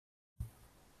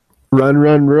Run,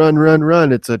 run, run, run,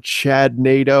 run. It's a Chad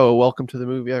NATO. Welcome to the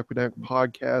Movie Aqueduct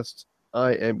podcast.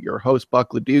 I am your host,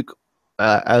 Buck LeDuc.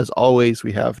 As always,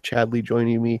 we have Chadley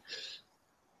joining me.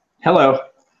 Hello.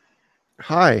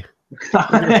 Hi. We're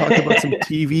going to talk about some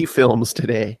TV films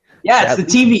today. Yeah, Chadley,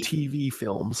 it's the TV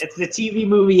films. It's the TV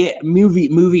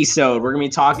movie. So we're gonna be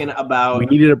talking about. We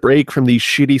needed a break from these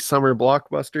shitty summer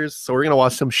blockbusters, so we're going to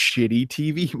watch some shitty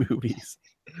TV movies.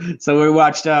 So we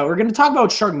watched. We're gonna talk about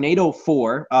Sharknado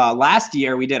 4. Last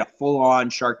year we did a full-on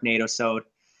Sharknado-sode.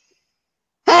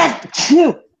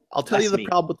 I'll tell you the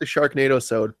problem with the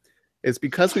Sharknado-sode. It's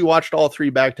because we watched all three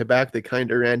back to back. They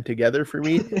kind of ran together for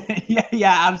me.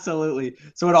 yeah, absolutely.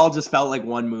 So it all just felt like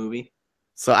one movie.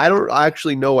 So I don't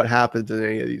actually know what happens in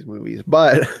any of these movies,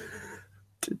 but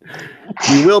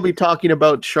we will be talking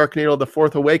about Sharknado: The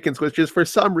Fourth Awakens, which is for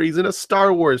some reason a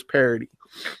Star Wars parody.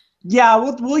 Yeah,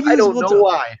 we'll use. I don't know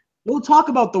why. We'll talk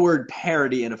about the word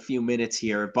parody in a few minutes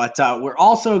here, but we're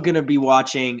also going to be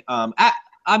watching.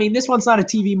 This one's not a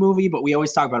TV movie, but we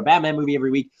always talk about a Batman movie every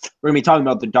week. We're going to be talking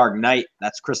about The Dark Knight.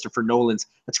 That's Christopher Nolan's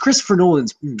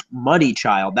money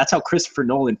child. That's how Christopher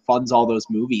Nolan funds all those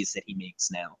movies that he makes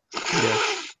now. Yeah.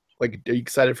 Like, are you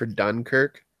excited for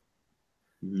Dunkirk?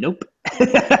 Nope.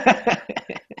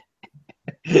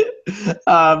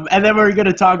 And then we're going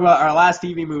to talk about our last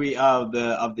TV movie of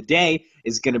the day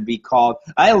is going to be called,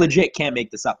 I legit can't make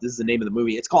this up. This is the name of the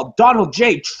movie. It's called Donald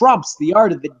J. Trump's The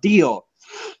Art of the Deal.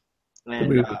 And,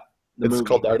 the movie. It's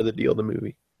called The Art of the Deal, the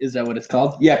movie. Is that what it's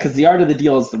called? Yeah, because The Art of the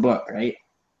Deal is the book, right?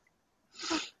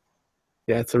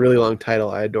 Yeah, it's a really long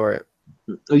title. I adore it.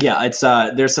 Yeah, it's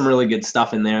there's some really good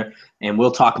stuff in there, and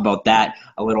we'll talk about that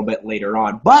a little bit later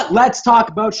on. But let's talk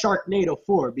about Sharknado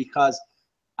 4 because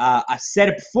I said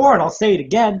it before and I'll say it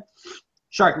again.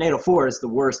 Sharknado 4 is the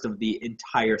worst of the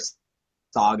entire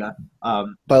saga.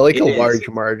 By like a large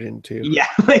margin, too. Yeah,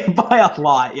 like by a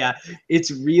lot, yeah.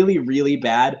 It's really, really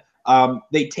bad.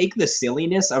 They take the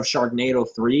silliness of Sharknado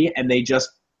 3 and they just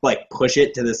like push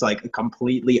it to this like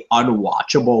completely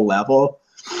unwatchable level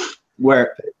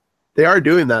where they are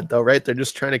doing that though, right? They're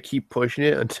just trying to keep pushing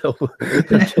it until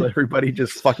everybody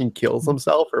just fucking kills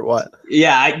themselves or what?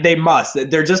 Yeah, they must.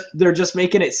 They're just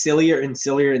making it sillier and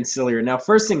sillier and sillier. Now,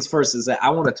 first things first is that I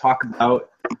want to talk about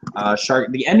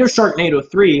the end of Sharknado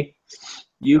 3.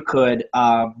 You could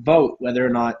vote whether or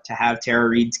not to have Tara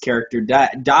Reid's character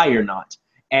die or not.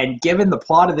 And given the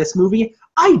plot of this movie,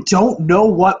 I don't know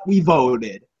what we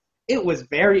voted. It was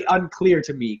very unclear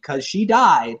to me because she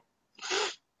died.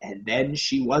 And then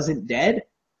she wasn't dead?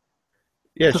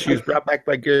 Yeah, she was brought back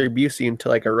by Gary Busey into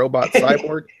like a robot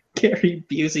cyborg. Gary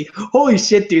Busey. Holy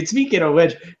shit, dude. Speaking of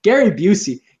which, Gary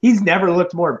Busey, he's never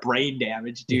looked more brain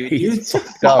damaged, dude. He's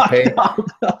fucked up, hey?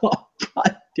 Oh,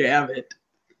 God damn it.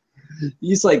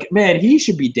 He's like, man, he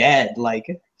should be dead.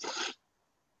 Like,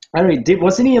 I don't know,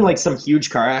 wasn't he in like some huge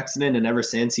car accident and ever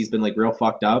since he's been like real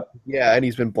fucked up? Yeah, and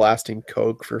he's been blasting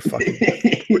coke for fucking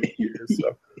 20 years,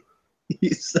 so.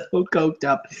 He's so coked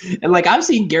up. And, like, I've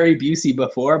seen Gary Busey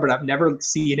before, but I've never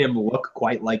seen him look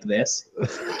quite like this.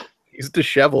 He's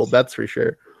disheveled, that's for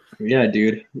sure. Yeah,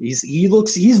 dude.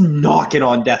 He's knocking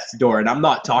on death's door, and I'm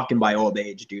not talking by old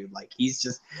age, dude. Like, he's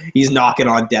knocking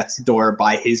on death's door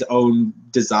by his own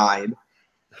design.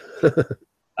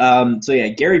 So, yeah,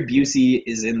 Gary Busey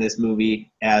is in this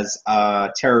movie as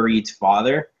Tara Reid's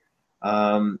father.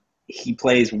 He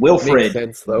plays Wilfred,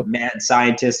 mad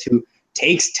scientist who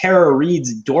takes Tara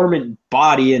Reid's dormant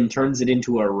body and turns it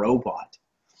into a robot.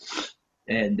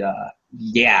 And,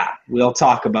 yeah, we'll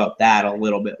talk about that a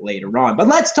little bit later on. But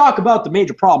let's talk about the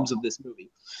major problems of this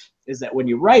movie. Is that when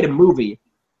you write a movie,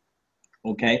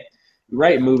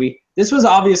 this was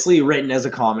obviously written as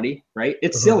a comedy, right?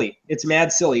 It's silly. It's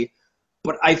mad silly.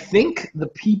 But I think the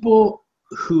people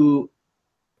who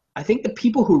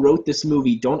wrote this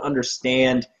movie don't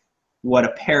understand what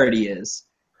a parody is.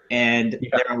 And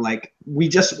they're like,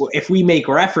 if we make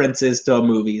references to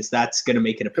movies, that's going to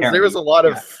make it a parody. There was a lot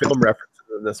of film references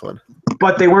in this one.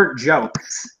 But they weren't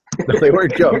jokes. No, they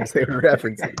weren't jokes. They were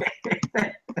references.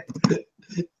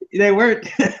 They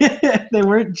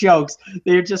weren't jokes.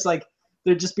 There'd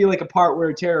just be like a part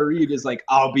where Tara Reid is like,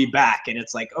 I'll be back. And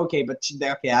it's like, okay,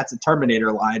 that's a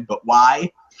Terminator line, but why?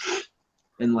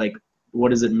 And like,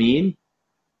 what does it mean?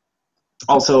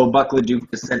 Also, Buck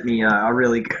LeDuc just sent me a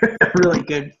really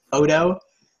good photo. It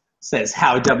says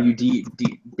how WB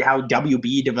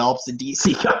develops the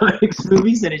DC Comics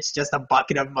movies, and it's just a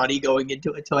bucket of money going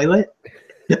into a toilet.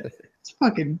 That's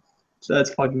fucking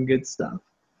good stuff.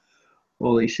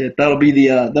 Holy shit! That'll be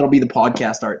the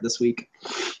podcast art this week.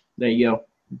 There you go.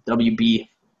 WB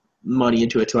money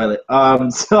into a toilet.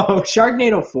 So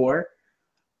Sharknado 4.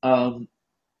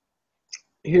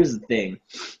 here's the thing.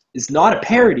 It's not a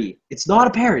parody. It's not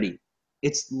a parody.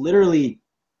 It's literally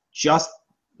just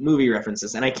movie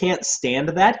references, and I can't stand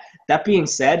that. That being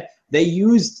said, they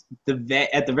used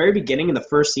at the very beginning in the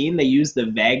first scene, they used the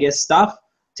Vegas stuff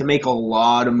to make a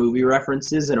lot of movie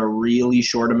references in a really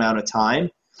short amount of time.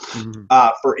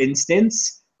 Mhm. For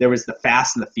instance, there was the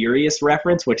Fast and the Furious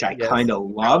reference, which I kind of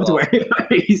loved, where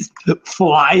he's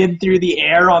flying through the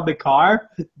air on the car.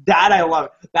 That I love.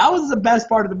 That was the best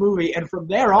part of the movie, and from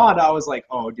there on, I was like,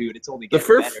 "Oh, dude, it's only getting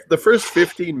better." The first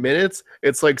 15 minutes,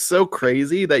 it's like so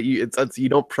crazy that you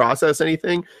don't process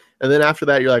anything, and then after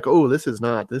that, you're like, "Oh, this is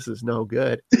no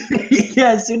good."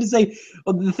 Yeah, as soon as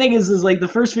well, the thing is like the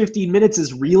first 15 minutes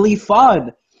is really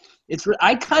fun.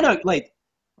 I kind of like.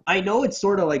 I know it's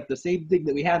sort of like the same thing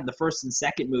that we had in the first and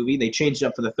second movie. They changed it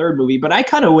up for the third movie, but I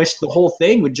kind of wish the whole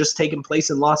thing would just taken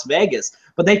place in Las Vegas.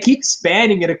 But they keep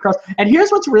spanning it across. And here's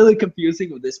what's really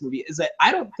confusing with this movie is that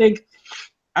I don't think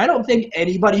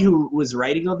anybody who was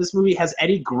writing on this movie has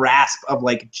any grasp of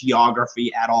like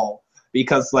geography at all.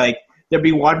 Because like there'd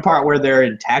be one part where they're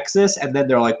in Texas, and then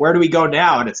they're like, "Where do we go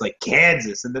now?" And it's like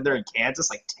Kansas, and then they're in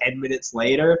Kansas like 10 minutes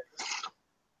later.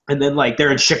 And then, like,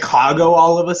 they're in Chicago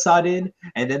all of a sudden,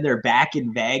 and then they're back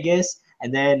in Vegas,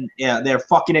 and then they're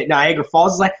fucking at Niagara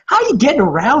Falls. It's like, how are you getting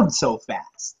around so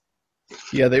fast?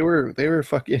 Yeah, they were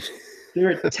fucking. They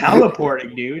were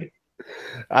teleporting, dude.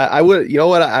 I would, you know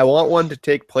what? I want one to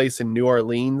take place in New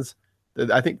Orleans.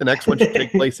 I think the next one should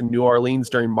take place in New Orleans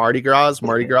during Mardi Gras.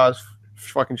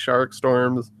 Fucking shark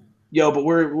storms. Yo,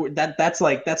 but that's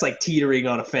like teetering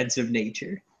on offensive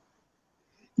nature.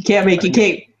 You can't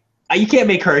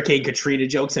make Hurricane Katrina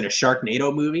jokes in a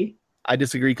Sharknado movie. I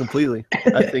disagree completely.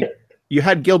 I think you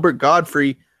had Gilbert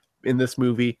Gottfried in this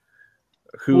movie,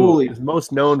 who is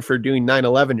most known for doing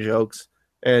 9/11 jokes.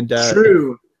 And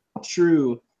True.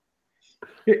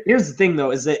 Here's the thing,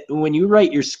 though, is that when you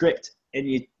write your script and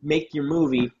you make your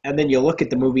movie, and then you look at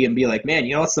the movie and be like, man,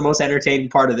 you know what's the most entertaining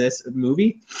part of this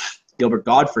movie? Gilbert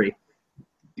Gottfried.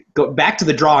 Go back to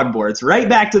the drawing boards. Right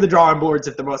back to the drawing boards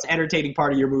if the most entertaining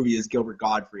part of your movie is Gilbert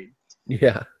Gottfried.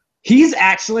 Yeah. He's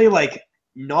actually, like,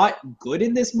 not good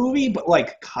in this movie, but,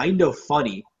 like, kind of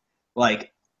funny.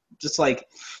 Like, just, like,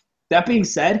 that being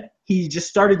said, he just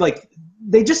started, like,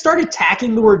 they just started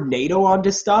tacking the word NATO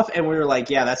onto stuff, and we were like,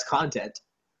 yeah, that's content.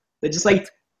 They're just like,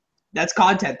 that's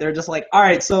content. They're just like, all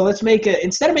right, so let's make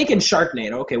instead of making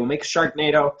Sharknado, okay, we'll make a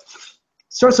Sharknado,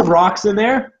 throw some rocks in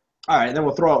there. All right, then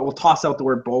we'll toss out the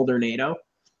word Boulder NATO.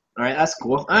 All right, that's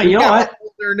cool. You know what?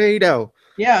 Boulder NATO.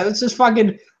 Yeah,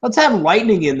 let's have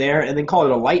lightning in there and then call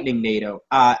it a lightning NATO.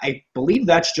 I believe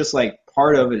that's just like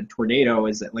part of a tornado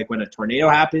is that like when a tornado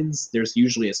happens, there's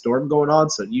usually a storm going on,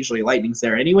 so usually lightning's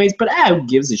there anyways, but who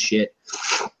gives a shit?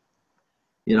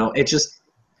 You know,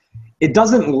 it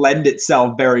doesn't lend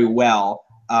itself very well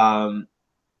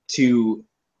to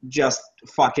just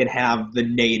fucking have the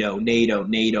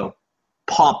NATO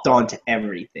popped onto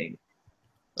everything.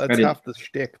 That's half the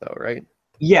shtick, though, right?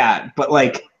 Yeah, but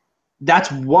like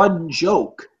that's one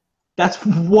joke. That's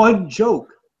one joke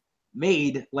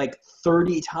made like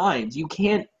 30 times. You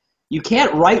can't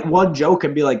write one joke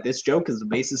and be like, this joke is the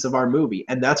basis of our movie,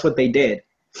 and that's what they did.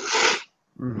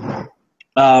 Mm-hmm.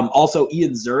 Also,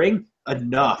 Ian Ziering,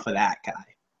 enough of that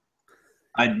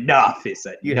guy. Enough is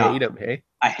enough. You hate him, hey?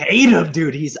 I hate him,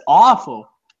 dude. He's awful.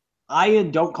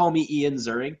 Ian, don't call me Ian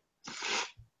Ziering.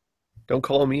 Don't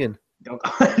call him Ian. Don't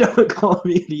call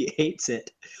him Ian. He hates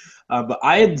it. But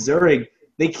Ian Ziering,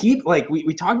 they keep like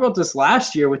we talked about this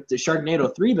last year with the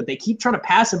Sharknado 3, but they keep trying to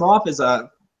pass him off as a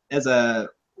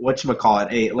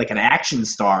whatchamacallit, like an action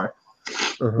star.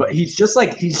 Uh-huh. But he's just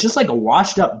like a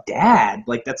washed up dad.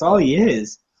 Like that's all he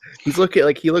is. He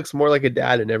looks more like a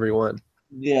dad in every one.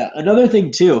 Yeah. Another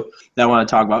thing too that I want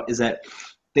to talk about is that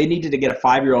they needed to get a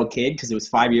 5-year-old kid because it was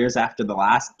 5 years after the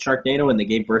last Sharknado, and they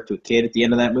gave birth to a kid at the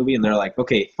end of that movie. And they're like,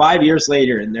 okay, 5 years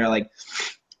later, and they're like,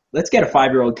 let's get a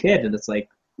 5-year-old kid. And it's like,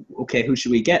 okay, who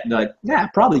should we get? And they're like, yeah,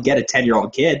 probably get a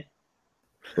 10-year-old kid.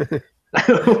 Kid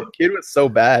was so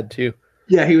bad too.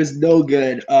 Yeah, he was no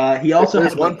good. He also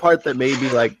There's one part that made me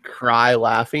like cry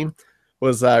laughing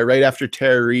was right after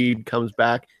Tara Reid comes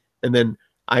back, and then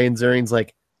Ian Ziering's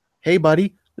like, "Hey,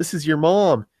 buddy, this is your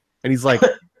mom," and he's like,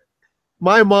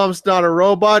 "My mom's not a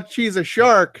robot; she's a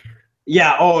shark."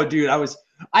 Yeah. Oh, dude,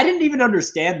 I didn't even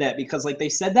understand that because like they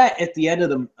said that at the end of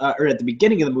the or at the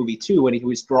beginning of the movie too, when he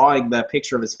was drawing the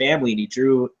picture of his family and he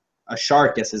drew a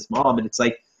shark as his mom, and it's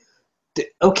like,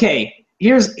 okay.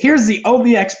 Here's the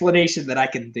only explanation that I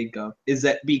can think of is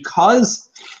that because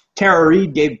Tara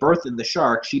Reid gave birth in the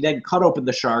shark, she then cut open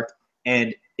the shark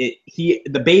and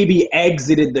the baby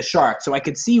exited the shark. So I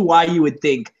could see why you would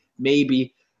think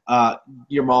maybe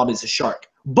your mom is a shark.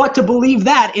 But to believe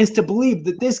that is to believe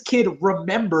that this kid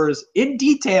remembers in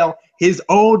detail his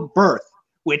own birth,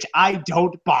 which I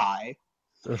don't buy.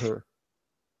 Uh-huh.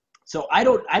 So I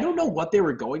don't know what they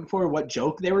were going for, what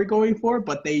joke they were going for,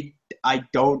 but I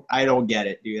don't get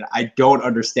it, dude. I don't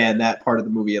understand that part of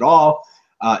the movie at all.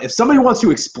 If somebody wants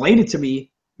to explain it to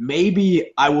me,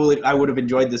 maybe I would have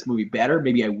enjoyed this movie better.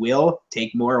 Maybe I will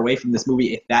take more away from this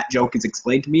movie if that joke is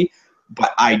explained to me,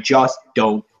 but I just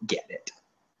don't get it.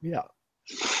 Yeah.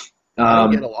 I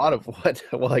don't get a lot of what,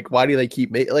 like, why do they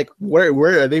keep making, like,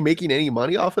 where are they making any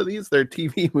money off of these? They're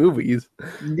TV movies.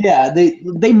 Yeah,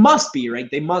 they must be, right?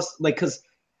 They must, like, because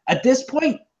at this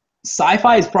point,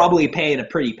 Sci-Fi is probably paying a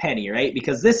pretty penny, right?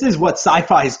 Because this is what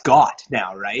Sci-Fi's got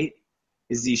now, right?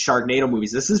 Is these Sharknado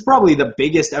movies. This is probably the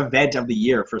biggest event of the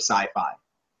year for Sci-Fi,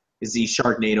 is these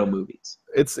Sharknado movies.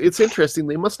 It's interesting.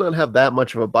 They must not have that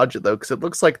much of a budget, though, because it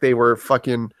looks like they were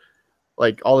fucking,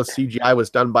 like, all the CGI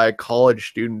was done by a college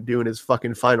student doing his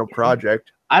fucking final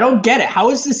project. I don't get it.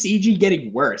 How is the CG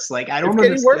getting worse? Like, I don't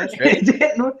understand. Worse,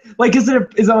 right? Like, is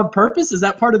it on purpose? Is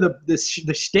that part of the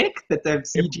shtick that the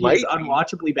CG is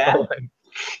unwatchably bad? Oh,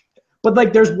 but,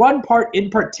 like, there's one part in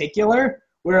particular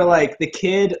where, like, the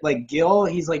kid, like, Gil,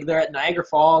 he's, like, they're at Niagara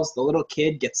Falls. The little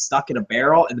kid gets stuck in a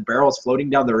barrel, and the barrel is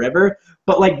floating down the river.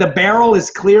 But, like, the barrel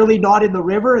is clearly not in the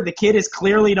river, and the kid is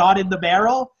clearly not in the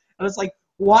barrel. And it's like,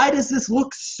 why does this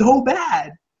look so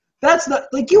bad? That's not,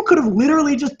 like, you could have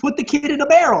literally just put the kid in a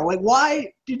barrel. Like,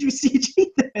 why did you CG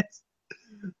this?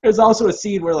 There's also a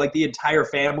scene where, like, the entire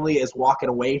family is walking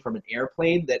away from an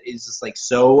airplane that is just, like,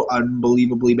 so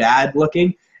unbelievably bad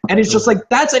looking. And it's just like,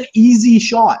 that's an easy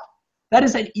shot. That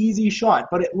is an easy shot.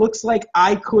 But it looks like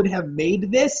I could have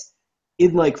made this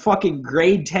in, like, fucking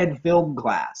grade 10 film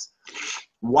class.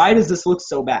 Why does this look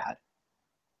so bad?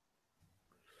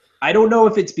 I don't know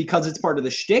if it's because it's part of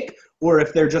the shtick or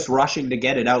if they're just rushing to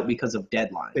get it out because of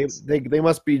deadlines. They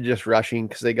must be just rushing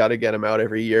because they got to get them out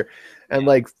every year. And,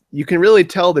 like, you can really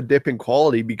tell the dip in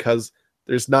quality because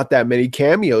there's not that many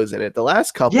cameos in it. The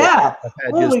last couple have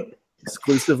had just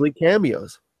exclusively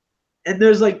cameos. And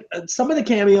there's, like, some of the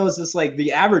cameos is, like,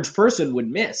 the average person would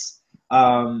miss.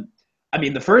 I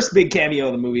mean, the first big cameo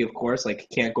of the movie, of course, like,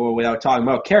 can't go without talking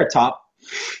about Carrot Top.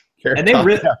 And they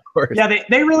really,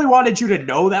 they really wanted you to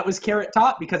know that was Carrot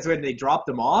Top because when they dropped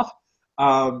him off,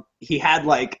 he had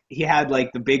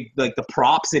the big, like, the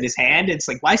props in his hand. And it's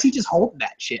like, why is he just holding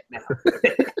that shit now?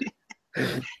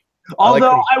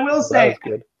 Although I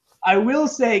will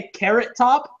say Carrot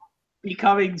Top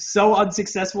becoming so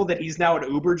unsuccessful that he's now an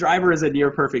Uber driver is a near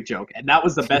perfect joke, and that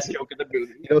was the best joke in the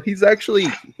movie. You know,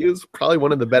 he was probably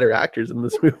one of the better actors in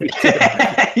this movie.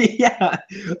 Yeah,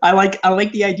 I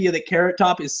like the idea that Carrot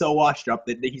Top is so washed up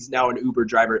that he's now an Uber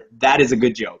driver. That is a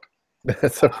good joke.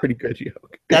 That's a pretty good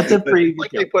joke. That's a pretty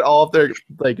good joke. They put all of their,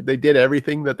 like, they did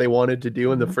everything that they wanted to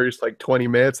do in the first, like, 20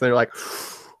 minutes, and they're like,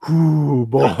 ooh,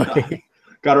 boy.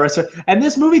 Got arrested. And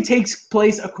this movie takes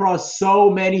place across so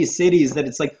many cities that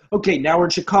it's like, okay, now we're in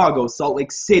Chicago, Salt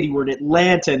Lake City, we're in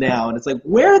Atlanta now. And it's like,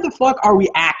 where the fuck are we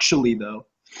actually, though?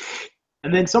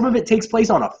 And then some of it takes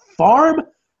place on a farm?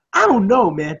 I don't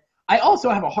know, man. I also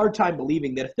have a hard time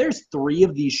believing that if there's 3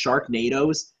 of these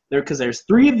Sharknadoes, because there's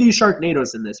 3 of these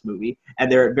Sharknadoes in this movie,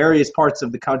 and they're at various parts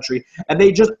of the country, and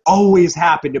they just always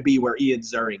happen to be where Ian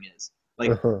Ziering is.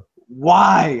 Like,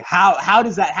 why? How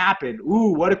does that happen?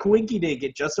 Ooh, what a coinkydink.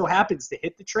 It just so happens to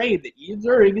hit the train that Ian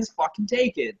Ziering is fucking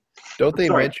taking. Don't they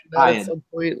mention that at some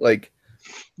point? Like,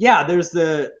 yeah, there's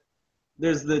the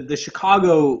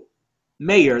Chicago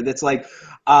mayor that's like,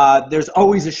 there's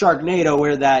always a Sharknado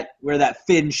where that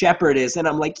Finn Shepard is. And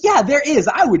I'm like, yeah, there is.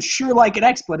 I would sure like an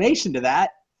explanation to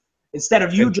that. Instead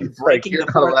of you just breaking the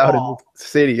fourth wall. In the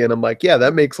city, and I'm like, yeah,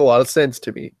 that makes a lot of sense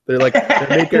to me. They're like, they're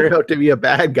making her out to be a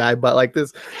bad guy, but, like,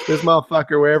 this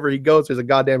motherfucker, wherever he goes, there's a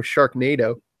goddamn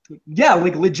Sharknado. Yeah,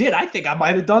 like, legit, I think I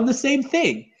might have done the same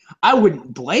thing. I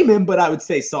wouldn't blame him, but I would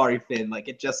say, sorry, Finn. Like,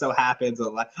 it just so happens.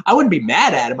 I wouldn't be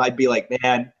mad at him. I'd be like,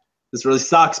 man, this really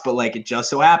sucks, but, like, it just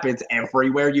so happens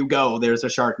everywhere you go, there's a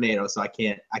Sharknado, so I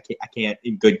can't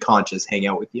in good conscience hang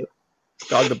out with you.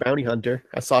 Dog the Bounty Hunter.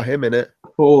 I saw him in it.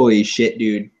 Holy shit,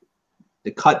 dude.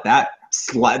 To cut that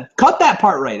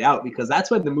part right out, because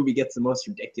that's when the movie gets the most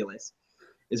ridiculous.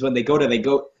 Is when they go to the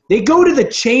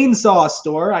chainsaw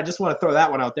store. I just want to throw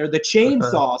that one out there. The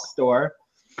chainsaw store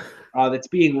that's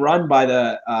being run by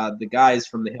the guys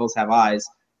from The Hills Have Eyes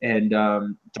and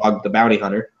Dog the Bounty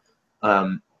Hunter.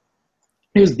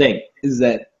 Here's the thing, is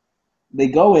that they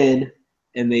go in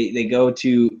and they go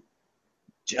to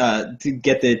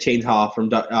get the chainsaw from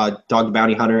Dog the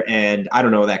Bounty Hunter, and I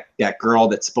don't know, that girl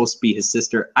that's supposed to be his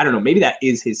sister. I don't know, maybe that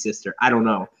is his sister. I don't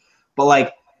know. But,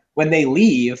 like, when they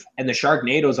leave and the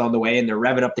Sharknado's on the way and they're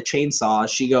revving up the chainsaws,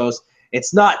 she goes,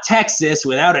 "It's not Texas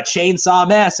without a chainsaw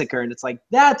massacre." And it's like,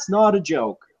 that's not a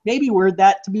joke. Maybe word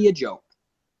that to be a joke.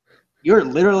 You're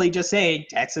literally just saying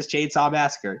Texas Chainsaw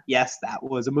Massacre. Yes, that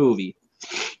was a movie.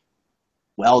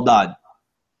 Well done.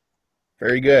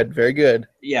 Very good. Very good.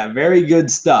 Yeah, very good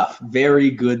stuff.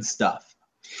 Very good stuff.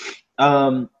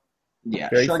 Yeah.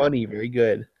 Very funny. Very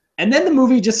good. And then the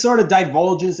movie just sort of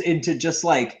divulges into just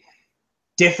like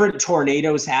different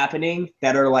tornadoes happening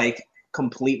that are like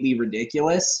completely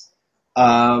ridiculous.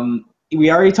 We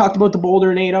already talked about the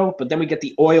Boulder-nado, but then we get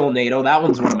the Oil-nado. That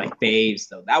one's one of my faves,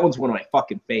 though. That one's one of my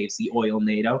fucking faves, the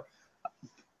Oil-nado.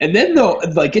 And then, though,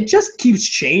 like, it just keeps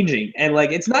changing. And,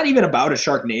 like, it's not even about a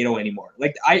Sharknado anymore.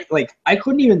 I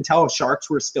couldn't even tell if sharks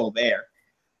were still there.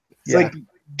 It's like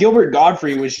Gilbert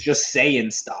Gottfried was just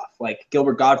saying stuff. Like,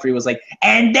 Gilbert Gottfried was like,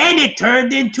 and then it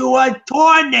turned into a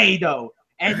tornado.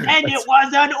 And then it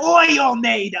was an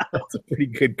Oil-nado. That's a pretty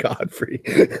good Godfrey.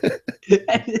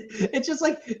 It's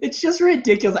just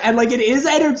ridiculous. And like, it is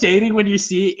entertaining when you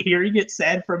hearing it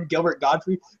said from Gilbert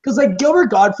Gottfried. Because like,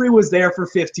 Gilbert Gottfried was there for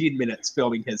 15 minutes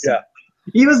filming his scene.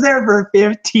 He was there for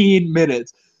 15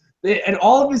 minutes. And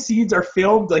all of his scenes are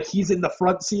filmed like he's in the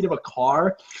front seat of a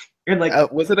car. And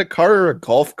like, was it a car or a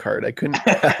golf cart? I couldn't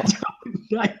tell.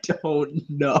 I don't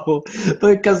know,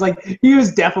 because like he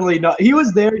was definitely not. He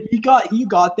was there. He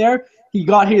got there. He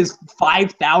got his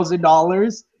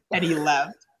 $5,000 and he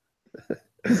left.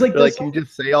 He's like, can you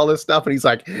just say all this stuff? And he's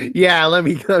like, yeah, let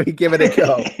me give it a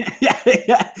go.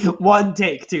 yeah. One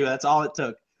take too. That's all it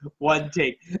took. One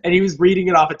take, and he was reading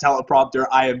it off a teleprompter.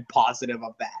 I am positive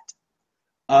of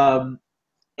that.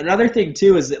 Another thing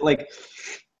too is that like,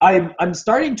 I'm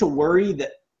starting to worry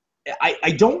that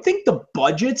I don't think the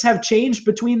budgets have changed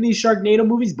between these Sharknado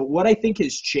movies, but what I think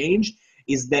has changed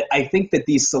is that I think that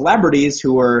these celebrities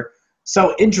who are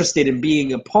so interested in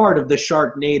being a part of the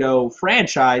Sharknado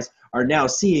franchise are now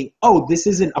seeing, oh, this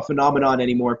isn't a phenomenon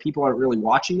anymore. People aren't really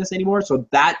watching this anymore. So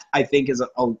that, I think, is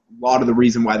a lot of the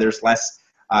reason why there's less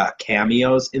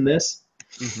cameos in this.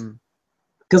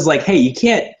 Because, like, hey, you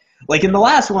can't – like, in the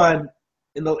last one –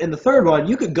 in the third one,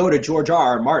 you could go to George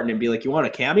R.R. Martin and be like, "You want a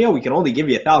cameo? We can only give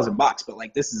you $1,000, but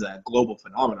like this is a global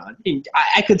phenomenon." And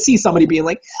I could see somebody being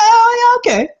like, "Oh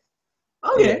yeah, okay."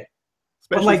 Yeah.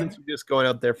 Especially like, since you're just going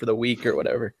out there for the week or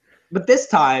whatever. But this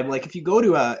time, like if you go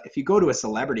to a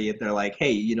celebrity and they're like,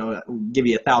 "Hey, we'll give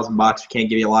you $1,000. We can't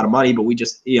give you a lot of money, but we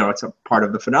just it's a part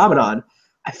of the phenomenon."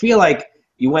 I feel like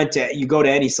you go to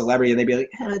any celebrity and they'd be like,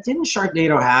 "Didn't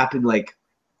Sharknado happen like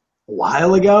a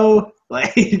while ago?"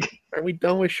 Like. Are we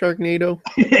done with Sharknado?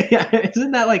 Yeah,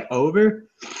 isn't that like over?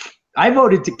 I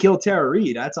voted to kill Tara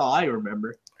Reid. That's all I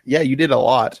remember. Yeah, you did a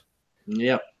lot.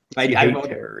 Yep.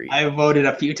 I voted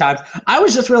a few times. I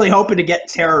was just really hoping to get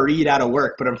Tara Reid out of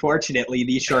work, but unfortunately,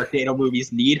 these Sharknado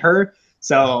movies need her.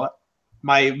 So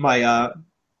my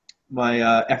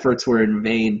efforts were in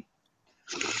vain,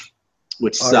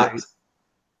 which sucks. Right.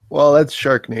 Well, that's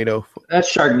Sharknado.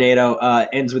 That's Sharknado.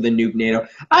 Ends with a nuke-nado.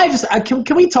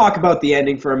 Can we talk about the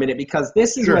ending for a minute? Because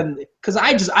this is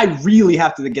I really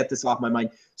have to get this off my mind.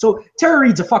 So Tara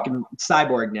Reid's a fucking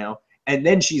cyborg now, and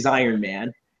then she's Iron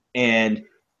Man, and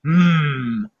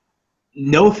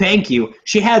no thank you.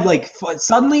 She had like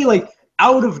suddenly like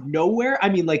out of nowhere. I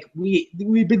mean, like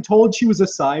we've been told she was a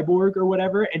cyborg or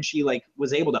whatever, and she like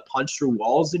was able to punch through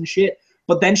walls and shit.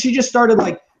 But then she just started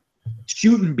like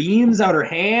shooting beams out her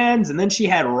hands, and then she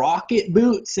had rocket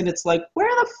boots, and it's like, where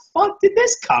the fuck did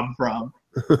this come from?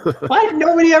 Why did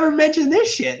nobody ever mention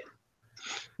this shit?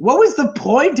 What was the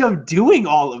point of doing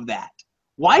all of that?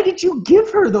 Why did you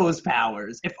give her those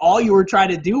powers if all you were trying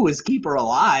to do was keep her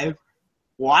alive?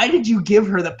 Why did you give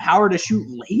her the power to shoot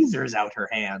lasers out her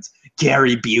hands?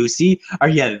 Gary Busey, are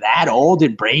you that old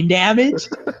and brain damaged?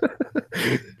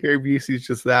 Gary Busey's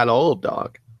just that old,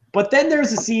 dog. But then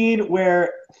there's a scene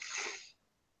where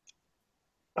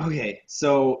okay,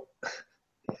 so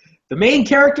the main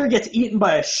character gets eaten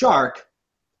by a shark,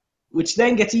 which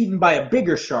then gets eaten by a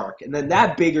bigger shark, and then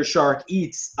that bigger shark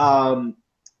eats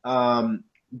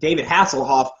David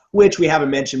Hasselhoff, which we haven't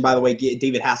mentioned, by the way.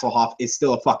 David Hasselhoff is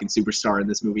still a fucking superstar in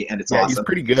this movie, and it's awesome. He's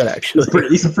pretty good, actually.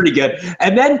 He's pretty good.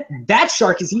 And then that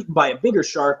shark is eaten by a bigger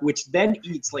shark, which then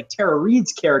eats like Tara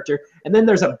Reid's character, and then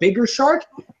there's a bigger shark,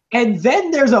 and then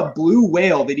there's a blue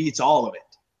whale that eats all of it.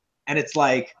 And it's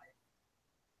like,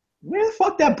 where the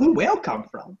fuck that blue whale come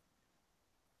from?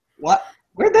 What?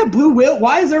 Where'd that blue whale?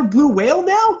 Why is there a blue whale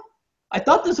now? I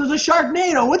thought this was a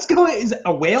Sharknado. What's going? Is it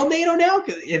a whale-nado now?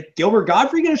 If Gilbert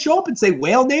Gottfried gonna show up and say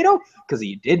whale-nado? Because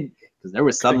he didn't. Because there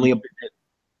was suddenly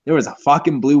there was a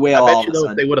fucking blue whale. I bet you though,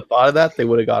 if they would have thought of that, they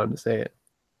would have got him to say it.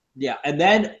 Yeah, and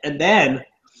then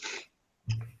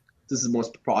this is the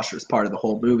most preposterous part of the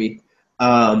whole movie.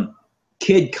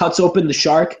 Kid cuts open the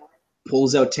shark,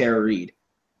 pulls out Tara Reid,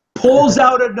 pulls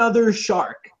out another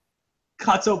shark,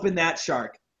 cuts open that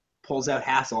shark, pulls out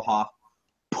Hasselhoff,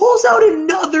 pulls out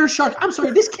another shark. I'm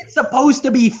sorry, this kid's supposed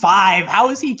to be 5. How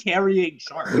is he carrying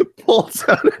shark? Pulls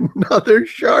out another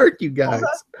shark, you guys.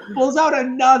 Pulls out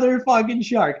another fucking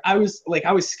shark. I was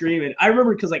screaming. I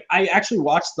remember because I actually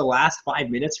watched the last 5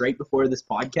 minutes right before this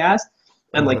podcast,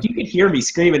 and you could hear me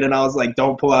screaming, and I was like,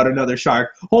 "Don't pull out another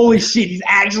shark!" Holy shit, he's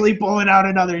actually pulling out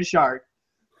another shark.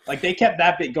 They kept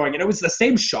that bit going, and it was the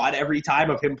same shot every time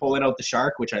of him pulling out the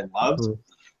shark, which I loved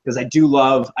because I do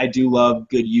love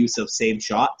good use of same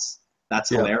shots. That's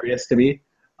hilarious to me.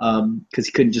 Because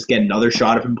he couldn't just get another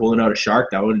shot of him pulling out a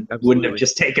shark. That wouldn't have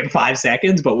just taken 5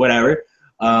 seconds, but whatever.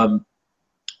 And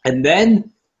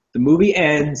then the movie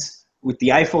ends with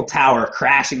the Eiffel Tower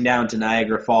crashing down to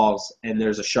Niagara Falls, and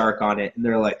there's a shark on it, and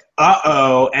they're like,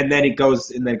 "Uh-oh!" And then it goes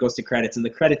to credits, and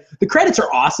the credits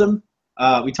are awesome.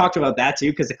 We talked about that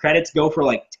too, because the credits go for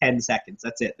 10 seconds.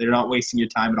 That's it. They're not wasting your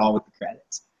time at all with the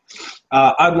credits.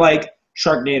 Unlike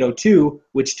Sharknado 2,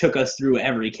 which took us through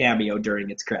every cameo during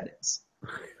its credits.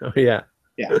 Oh, yeah.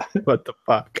 Yeah. What the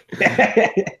fuck?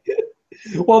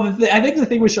 Well, I think the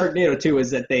thing with Sharknado 2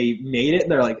 is that they made it,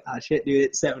 and they're like, "Ah, shit, dude,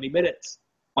 it's 70 minutes.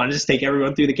 Want to just take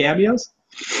everyone through the cameos?"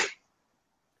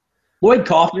 Lloyd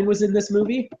Kaufman was in this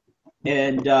movie,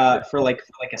 and for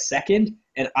a second,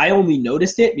 and I only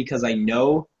noticed it because I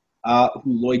know who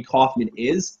Lloyd Kaufman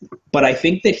is, but I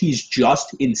think that he's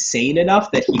just insane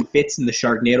enough that he fits in the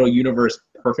Sharknado universe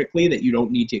perfectly that you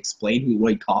don't need to explain who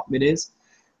Lloyd Kaufman is.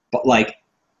 But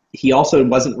he also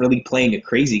wasn't really playing a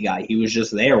crazy guy. He was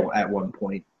just there at one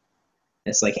point.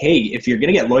 It's like, hey, if you're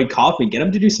gonna get Lloyd Kaufman, get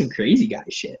him to do some crazy guy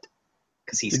shit,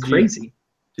 because he's crazy.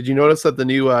 Did you notice that the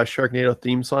new Sharknado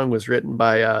theme song was written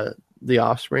by The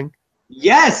Offspring?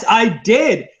 Yes, I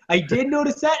did. I did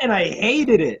notice that, and I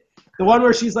hated it. The one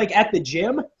where she's at the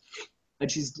gym,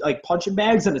 and she's punching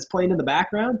bags, and it's playing in the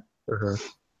background. Uh-huh.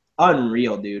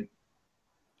 Unreal, dude.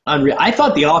 Unreal. I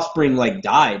thought The Offspring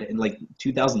died in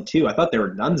 2002. I thought they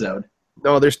were dunzoed.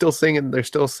 No, they're still singing. They're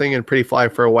still singing "Pretty Fly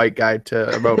for a White Guy"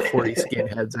 to about 40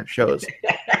 skinheads at shows.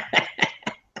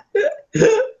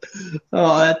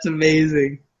 Oh, that's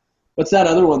amazing. What's that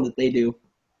other one that they do?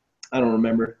 I don't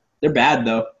remember. They're bad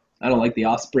though. I don't like The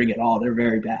Offspring at all. They're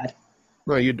very bad.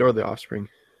 No, you adore The Offspring.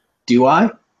 Do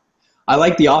I? I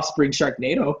like The Offspring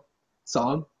Sharknado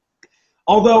song.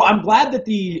 Although I'm glad that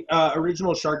the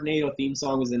original Sharknado theme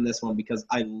song was in this one because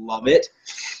I love it.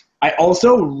 I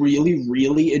also really,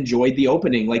 really enjoyed the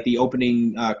opening, the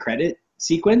opening credit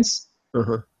sequence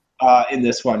in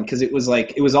this one, because it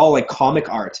was all comic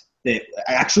art that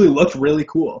actually looked really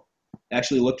cool. It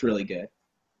actually looked really good.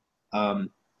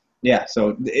 Yeah,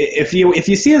 so if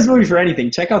you see this movie for anything,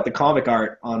 check out the comic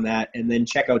art on that, and then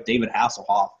check out David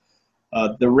Hasselhoff.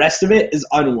 The rest of it is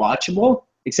unwatchable,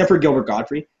 except for Gilbert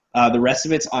Gottfried. The rest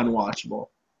of it's unwatchable,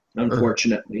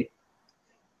 unfortunately.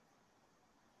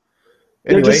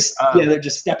 Anyway, they're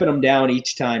just stepping them down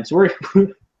each time. So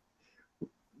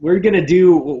we're gonna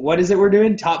do, what is it we're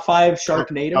doing? Top 5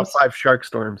 Sharknadoes? Top 5 shark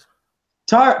storms.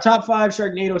 Top 5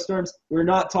 Sharknado storms. We're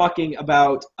not talking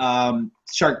about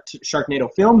Sharknado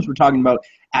films. We're talking about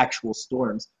actual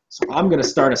storms. So I'm gonna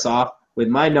start us off with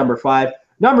my number 5.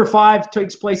 Number 5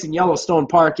 takes place in Yellowstone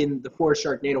Park in the 4th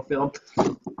Sharknado film.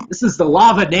 This is the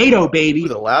Lavanado, baby. Ooh,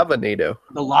 the Lavanado.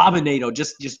 The Lavanado.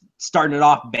 Just starting it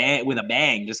off with a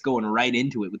bang. Just going right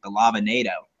into it with the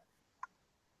Lavanado.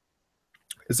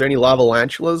 Is there any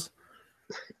lavalantulas?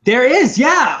 There is,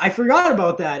 yeah. I forgot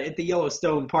about that at the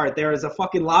Yellowstone part. There is a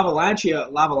fucking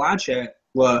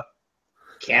Lavalantula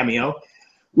cameo,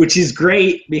 which is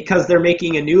great because they're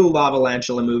making a new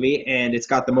Lavalantula movie, and it's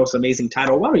got the most amazing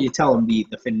title. Why don't you tell them the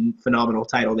phenomenal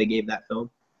title they gave that film?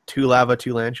 Two Lava,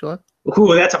 Two Lantula?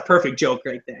 Ooh, that's a perfect joke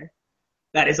right there.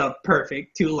 That is a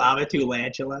perfect Two Lava, Two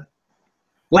Lantula.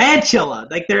 Lantula!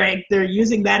 They're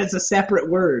using that as a separate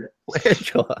word.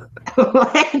 Lantula.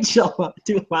 Lantula.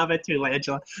 Two Lava, Two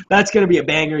Lantula. That's gonna be a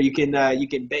banger. You can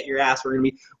bet your ass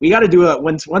we gotta do it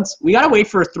once we gotta wait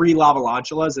for 3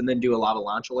 Lavalantulas and then do a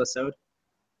Lavalantula episode.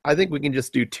 I think we can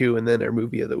just do 2 and then our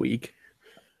movie of the week.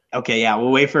 Okay, yeah,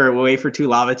 we'll wait for 2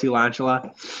 Lava, 2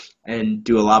 Lantula and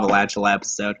do a Lavalantula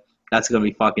episode. That's gonna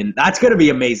be amazing. That's gonna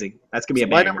be a banger.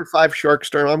 My number 5 shark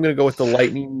storm, I'm gonna go with the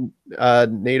Lightning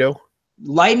Nado.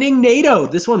 Lightning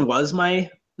Nado. This one was my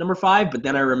number 5, but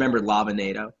then I remembered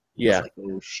Lavanado. Yeah.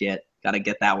 Oh shit, gotta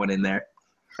get that one in there.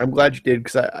 I'm glad you did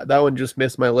because that one just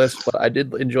missed my list, but I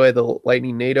did enjoy the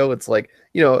Lightning NATO. It's like,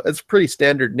 it's pretty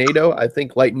standard NATO. I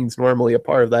think Lightning's normally a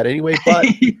part of that anyway, but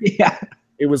Yeah.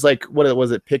 it was like, what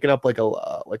was it, picking up like a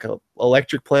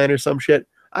electric plant or some shit?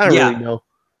 I don't really know.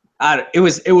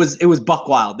 It was buck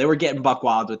wild. They were getting buck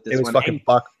wild with this It was one. fucking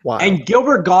buck wild. And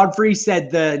Gilbert Godfrey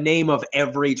said the name of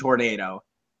every tornado.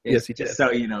 Yes, he did. Just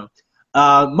so you know.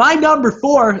 My number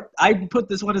 4, I put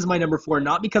this one as my number 4,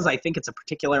 not because I think it's a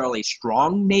particularly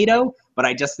strong NATO, but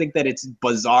I just think that it's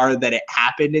bizarre that it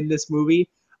happened in this movie.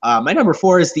 My number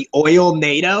 4 is the oil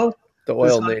NATO. The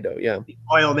oil NATO, yeah. The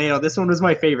oil NATO. This one was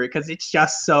my favorite because it's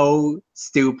just so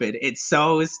stupid. It's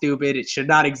so stupid. It should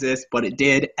not exist, but it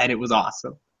did, and it was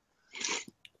awesome.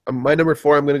 My number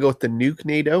 4, I'm going to go with the Nuke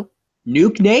NATO.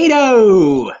 Nuke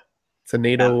NATO! It's a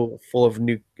NATO full of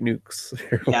nukes.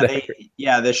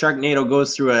 The Sharknado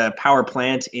goes through a power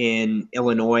plant in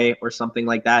Illinois or something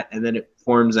like that, and then it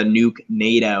forms a Nuke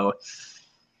NATO.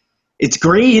 It's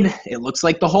green. It looks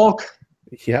like the Hulk.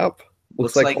 Yep.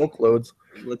 Looks like Hulk loads.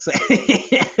 Looks like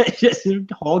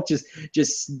Hulk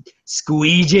just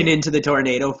squeeging into the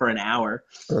tornado for an hour.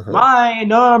 Uh-huh. My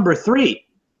number 3.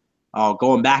 Oh,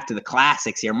 going back to the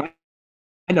classics here. My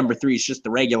number 3 is just the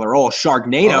regular old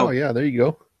Sharknado. Oh yeah, there you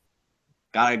go.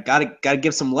 Gotta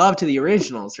give some love to the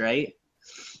originals, right?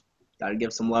 Gotta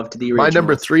give some love to the originals. My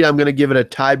number 3, I'm gonna give it a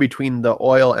tie between the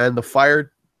oil and the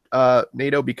fire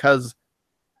NATO because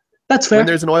that's fair. When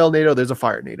there's an oil NATO, there's a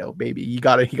fire NATO, baby. You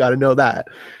gotta know that.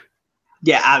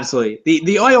 Yeah, absolutely.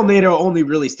 The oil NATO only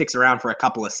really sticks around for a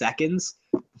couple of seconds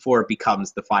before it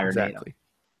becomes the fire NATO.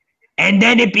 And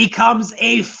then it becomes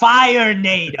a fire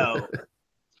NATO.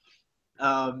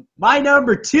 My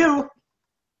number 2,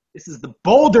 this is the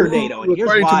Boulder NATO. And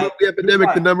according to Movie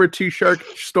Epidemic, the number 2 shark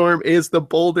storm is the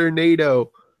Boulder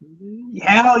NATO.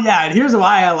 Hell yeah. And here's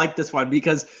why I like this one,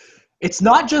 because it's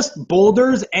not just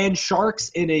boulders and sharks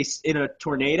in a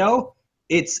tornado.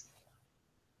 It's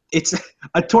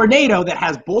a tornado that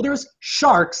has boulders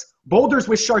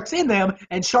with sharks in them,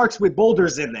 and sharks with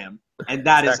boulders in them. And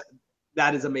that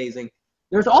is amazing.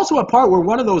 There's also a part where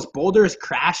one of those boulders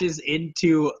crashes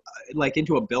into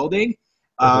a building,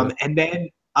 and then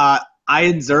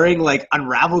Ian Ziering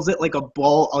unravels it like a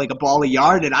ball of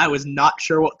yarn, and I was not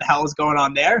sure what the hell was going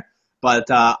on there, but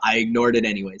I ignored it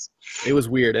anyways. It was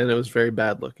weird, and it was very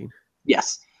bad looking.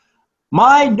 Yes.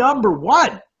 My number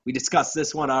 1. We discussed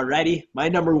this one already. My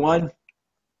number 1,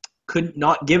 couldn't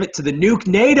not give it to the Nuke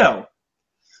NATO.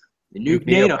 The Nuke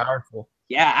NATO. Powerful.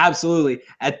 Yeah, absolutely.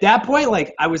 At that point,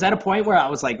 I was at a point where I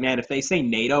was like, man, if they say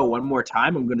NATO one more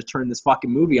time, I'm going to turn this fucking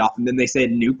movie off. And then they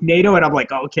said Nuke NATO, and I'm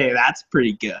like, okay, that's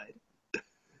pretty good.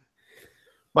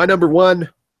 My number 1,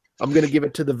 I'm going to give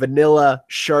it to the vanilla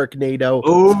Sharknado.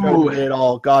 Oh, it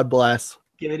all. God bless.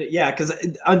 Give it, yeah, because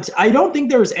I don't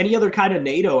think there was any other kind of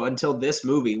NATO until this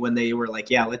movie when they were like,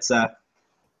 yeah, let's just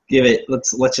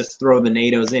throw the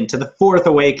NATOs in. To the Force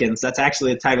Awakens. That's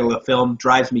actually the title of the film.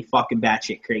 Drives me fucking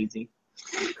batshit crazy.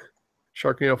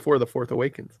 Sharknado 4, The Force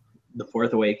Awakens. The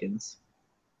Force Awakens.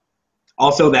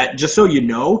 Also, that just so you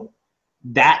know,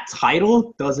 that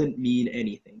title doesn't mean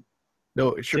anything.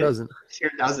 No, it sure doesn't.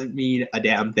 Sure doesn't mean a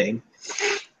damn thing.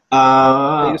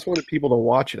 I just wanted people to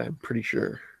watch it, I'm pretty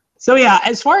sure. So yeah,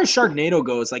 as far as Sharknado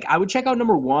goes, I would check out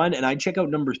number 1 and I'd check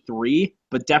out number 3,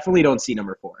 but definitely don't see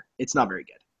number 4. It's not very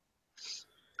good.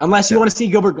 Unless you want to see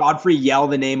Gilbert Godfrey yell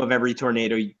the name of every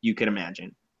tornado you can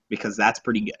imagine, because that's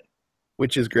pretty good.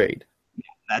 Which is great.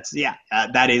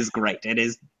 That is great. It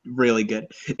is really good.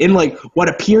 In what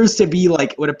appears to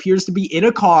be in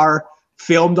a car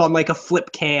filmed on a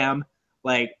flip cam,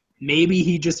 Maybe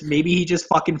he just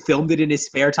fucking filmed it in his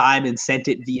spare time and sent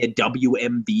it via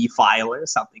WMV file or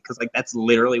something, because that's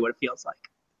literally what it feels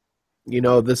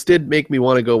like. This did make me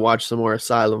want to go watch some more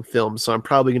Asylum films, so I'm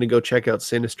probably going to go check out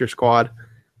Sinister Squad.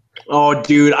 Oh,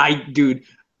 dude,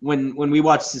 when we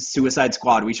watch Suicide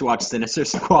Squad, we should watch Sinister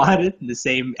Squad in the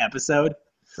same episode,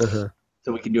 so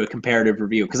we can do a comparative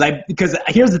review. Because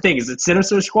here's the thing: is that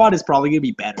Sinister Squad is probably going to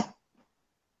be better.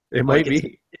 It might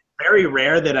be. Very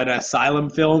rare that an Asylum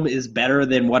film is better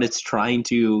than what it's trying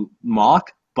to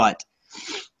mock, but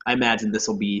I imagine this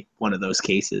will be one of those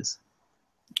cases.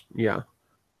 Yeah.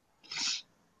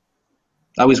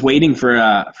 I was waiting for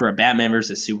a Batman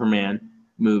versus Superman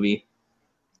movie.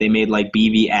 They made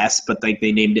BVS, but they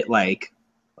named it like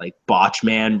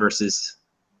Botchman versus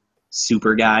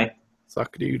Super Guy.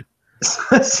 Suck, dude.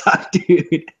 Suck,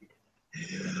 dude.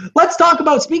 Let's talk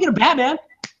about, speaking of Batman,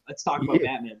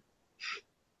 Batman.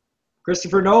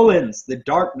 Christopher Nolan's The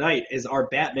Dark Knight is our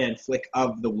Batman flick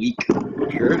of the week.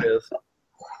 Sure it is.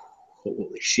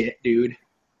 Holy shit, dude.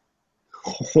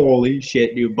 Holy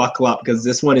shit, dude! Buckle up because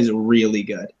this one is really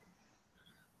good.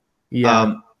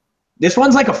 Yeah. This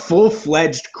one's like a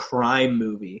full-fledged crime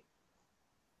movie.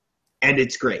 And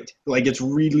it's great. Like, it's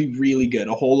really, really good.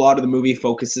 A whole lot of the movie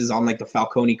focuses on, like, the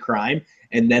Falcone crime.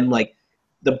 And then, like,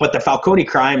 but the Falcone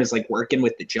crime is, like, working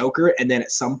with the Joker. And then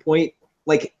at some point,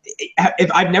 like,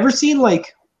 if I've never seen,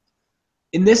 like,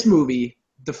 in this movie,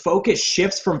 the focus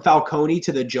shifts from Falcone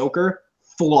to the Joker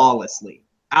flawlessly.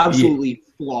 Absolutely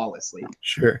flawlessly.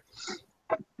 Sure.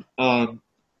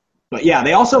 But, yeah,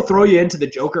 they also throw you into the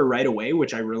Joker right away,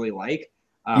 which I really like.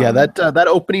 Yeah, that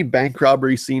opening bank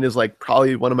robbery scene is like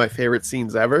probably one of my favorite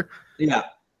scenes ever. Yeah.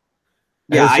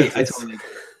 Yeah, I It's totally agree.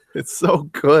 it's so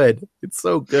good. It's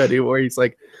so good where he's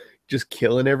like just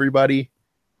killing everybody.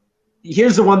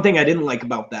 Here's the one thing I didn't like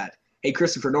about that. Hey,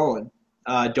 Christopher Nolan,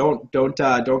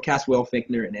 don't cast Will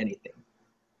Fichtner in anything.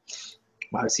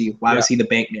 Why was he the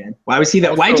bank man? Why was he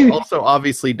that? Why'd you Also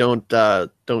obviously don't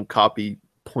copy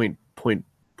Point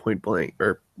Blank,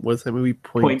 or what's that movie?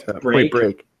 Point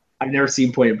Break. I've never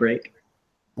seen Point Break.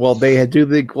 Well, they you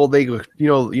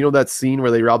know that scene where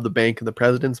they rob the bank in the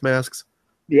president's masks?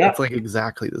 Yeah. It's like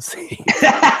exactly the same.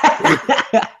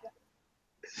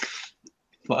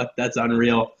 Fuck, that's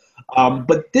unreal.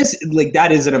 But this, like,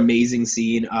 that is an amazing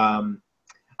scene.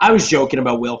 I was joking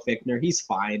about Will Fichtner. He's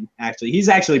fine, actually. He's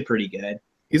actually pretty good.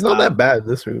 He's not that bad in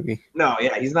this movie. No,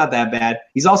 yeah, he's not that bad.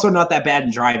 He's also not that bad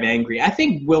in Drive Angry. I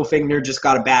think Will Fichtner just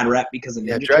got a bad rep because of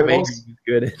Ninja Drive Turtles. Angry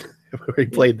was good. Where he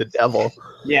played the devil.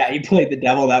 Yeah, he played the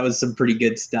devil. That was some pretty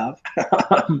good stuff.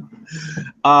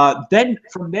 Then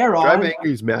from there on, Drive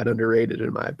Angry's mad underrated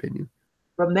in my opinion.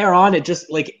 From there on, it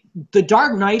just, like, The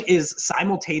Dark Knight is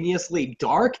simultaneously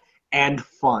dark and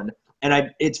fun,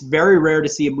 and it's very rare to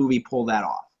see a movie pull that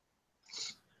off.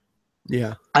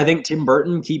 Yeah. I think Tim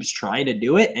Burton keeps trying to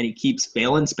do it, and he keeps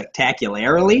failing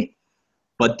spectacularly,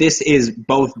 but this is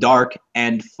both dark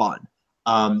and fun.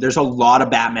 There's a lot of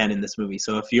Batman in this movie,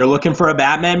 so if you're looking for a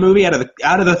Batman movie, out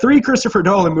of the three Christopher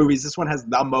Nolan movies, this one has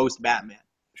the most Batman.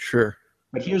 Sure.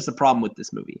 But here's the problem with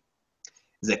this movie: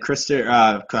 is that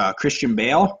Christian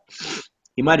Bale,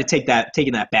 he might have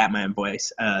taken that Batman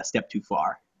voice a step too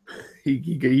far.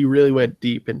 He really went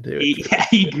deep into it.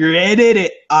 He gritted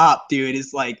it up, dude.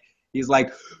 He's like,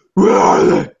 I'm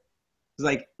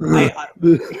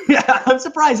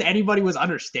surprised anybody was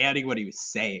understanding what he was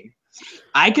saying.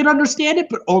 I can understand it,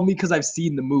 but only because I've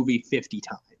seen the movie 50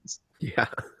 times. Yeah.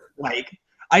 Like,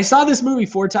 I saw this movie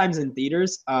 4 times in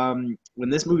theaters. When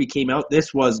this movie came out,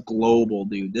 this was global,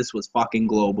 dude. This was fucking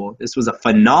global. This was a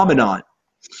phenomenon.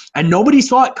 And nobody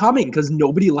saw it coming because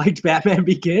nobody liked Batman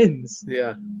Begins.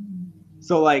 Yeah.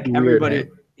 So, like, everybody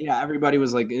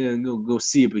was like, go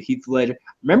see it. But Heath Ledger.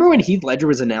 Remember when Heath Ledger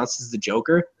was announced as the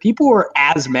Joker? People were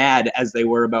as mad as they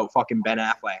were about fucking Ben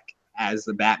Affleck as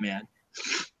the Batman.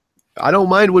 I don't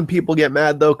mind when people get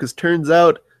mad, though, because turns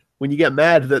out when you get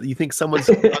mad that you think someone's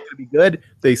not going to be good,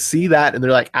 they see that and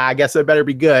they're like, I guess it better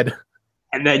be good.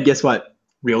 And then guess what?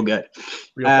 Real good.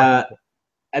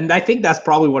 And I think that's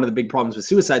probably one of the big problems with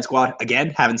Suicide Squad. Again,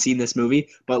 haven't seen this movie,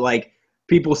 but, like,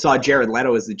 people saw Jared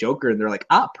Leto as the Joker and they're like,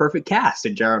 perfect cast.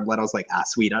 And Jared Leto's like,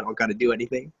 sweet, I don't got to do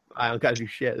anything. I don't got to do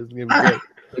shit. It's going to be great.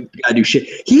 Gotta do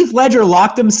shit. Heath Ledger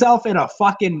locked himself in a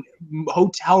fucking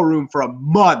hotel room for a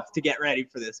month to get ready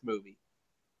for this movie.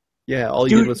 Yeah, all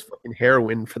he did was fucking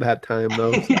heroin for that time,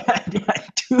 though.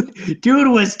 Dude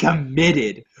was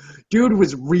committed. Dude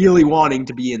was really wanting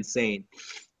to be insane.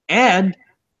 And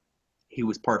he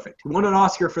was perfect. He won an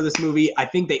Oscar for this movie. I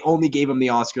think they only gave him the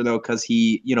Oscar, though, because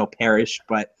he, perished.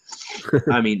 But,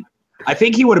 I mean, I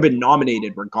think he would have been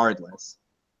nominated regardless.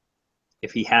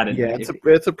 If he hadn't. Yeah,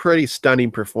 it's a pretty stunning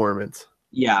performance.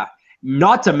 Yeah.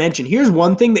 Not to mention, here's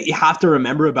one thing that you have to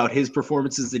remember about his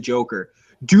performance as the Joker.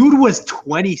 Dude was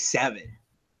 27.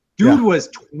 Dude was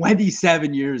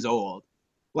 27 years old.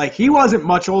 Like, he wasn't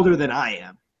much older than I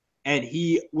am. And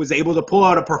he was able to pull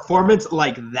out a performance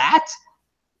like that.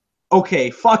 Okay,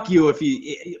 fuck you if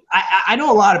he... I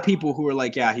know a lot of people who are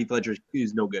like, yeah, Heath Ledger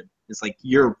is no good. It's like,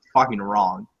 you're fucking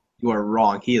wrong. You are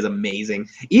wrong. He is amazing.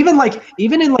 Even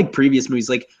in previous movies,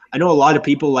 like, I know a lot of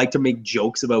people like to make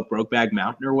jokes about Brokeback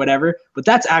Mountain or whatever, but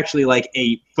that's actually like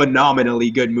a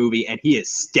phenomenally good movie, and he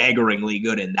is staggeringly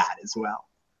good in that as well.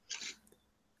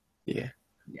 Yeah.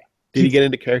 Did he get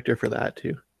into character for that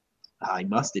too? He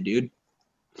must have, dude.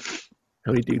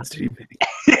 How many dudes did he pick?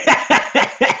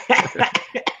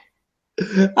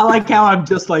 I like how I'm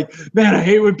just like, man, I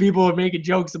hate when people are making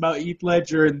jokes about Heath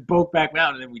Ledger and Brokeback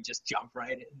Mountain, and we just jump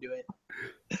right into it.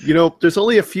 There's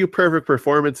only a few perfect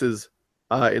performances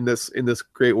in this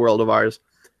great world of ours,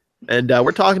 and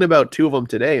we're talking about 2 of them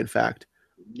today. In fact,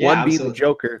 Yeah, One being the absolutely.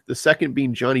 Joker, the second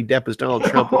being Johnny Depp as Donald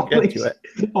Trump. We'll get to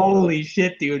it. Holy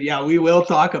shit, dude. Yeah, we will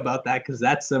talk about that because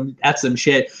that's some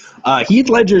shit. Heath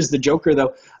Ledger's the Joker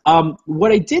though.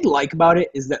 What I did like about it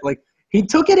is that like he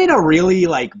took it in a really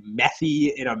like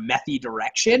methy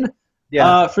direction.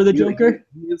 Yeah. For the Joker.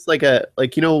 He is like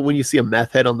when you see a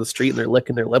meth head on the street and they're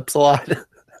licking their lips a lot.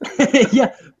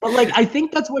 Yeah, but like I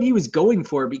think that's what he was going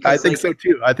for because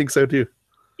I think so too.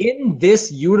 In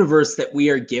this universe that we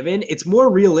are given, it's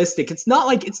more realistic. It's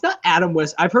not Adam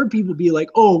West. I've heard people be like,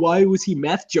 "Oh, why was he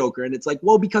meth Joker?" And it's like,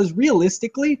 well, because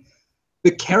realistically,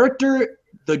 the character,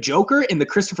 the Joker in the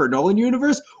Christopher Nolan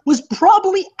universe was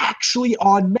probably actually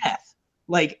on meth.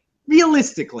 Like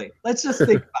realistically, let's just think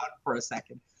about it for a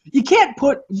second. You can't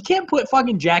put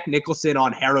fucking Jack Nicholson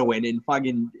on heroin in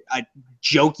fucking a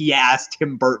jokey ass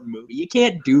Tim Burton movie. You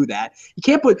can't do that.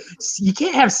 You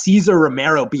can't have Cesar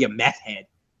Romero be a meth head.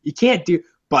 You can't do,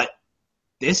 but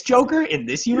this Joker in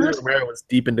this universe, Romero was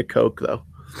deep into coke though.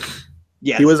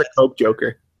 yes, he was a coke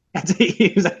Joker.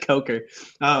 He was a coker.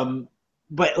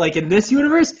 But like in this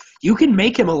universe, you can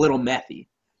make him a little methy.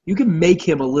 You can make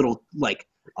him a little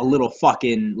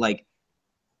fucking like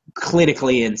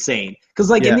clinically insane. Because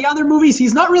like in the other movies,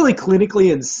 he's not really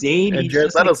clinically insane. And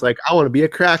Jared Leto's like, I want to be a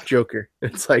crack Joker.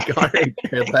 It's like, all right,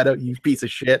 Jared Leto, you piece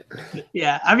of shit.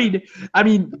 Yeah, I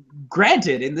mean,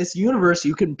 granted, in this universe,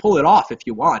 you can pull it off if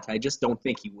you want. I just don't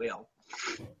think you will.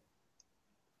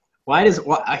 Here's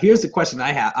the question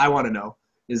I want to know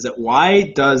is that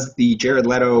why does the Jared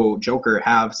Leto Joker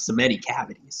have so many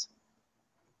cavities?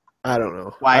 I don't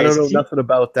know. I don't know nothing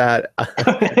about that.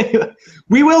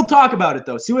 We will talk about it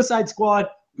though. Suicide Squad,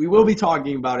 we will be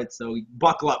talking about it, so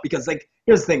buckle up because like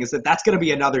here's the thing is that's going to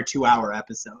be another 2-hour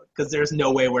episode because there's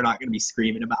no way we're not going to be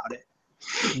screaming about it.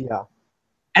 Yeah.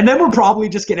 And then we're probably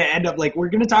just going to end up like we're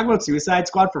going to talk about Suicide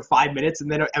Squad for 5 minutes and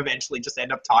then eventually just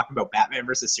end up talking about Batman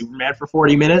versus Superman for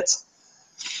 40 minutes.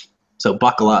 So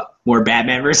buckle up. More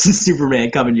Batman versus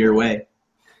Superman coming your way.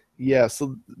 Yeah,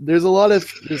 so there's a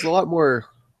lot more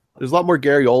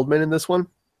Gary Oldman in this one.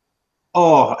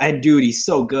 Oh, and dude, he's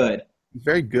so good. He's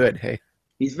very good, hey.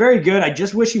 He's very good. I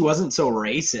just wish he wasn't so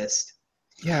racist.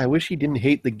 Yeah, I wish he didn't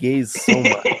hate the gays so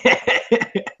much.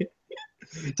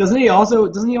 Doesn't he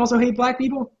also hate black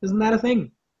people? Isn't that a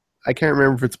thing? I can't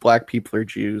remember if it's black people or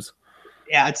Jews.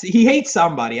 Yeah, he hates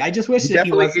somebody. I just wish he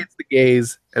definitely hates the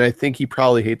gays, and I think he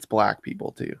probably hates black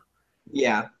people too.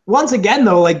 Yeah. Once again,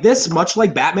 though, like this, much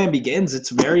like Batman Begins, it's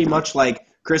very much like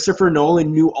Christopher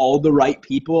Nolan knew all the right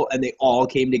people, and they all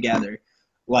came together.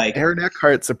 Like Aaron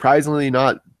Eckhart, surprisingly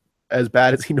not as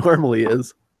bad as he normally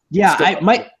is. Yeah,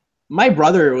 my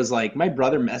brother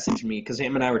messaged me because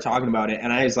him and I were talking about it,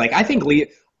 and I was like,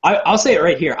 I'll say it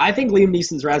right here. I think Liam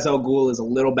Neeson's Ra's al Ghul is a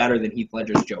little better than Heath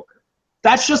Ledger's Joker.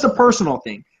 That's just a personal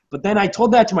thing. But then I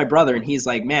told that to my brother, and he's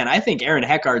like, man, I think Aaron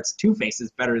Eckhart's Two-Face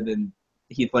is better than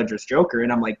Heath Ledger's Joker.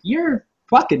 And I'm like, you're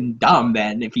fucking dumb,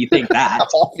 then, if you think that.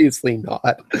 Obviously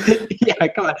not. Yeah,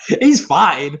 come on. He's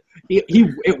fine.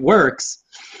 It works.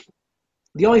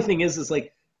 The only thing is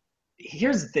like,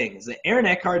 here's the thing, is that Aaron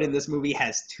Eckhart in this movie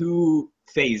has 2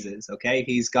 phases, okay?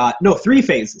 He's got, no, 3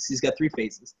 phases. He's got 3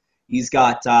 phases. He's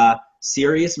got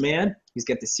serious man. He's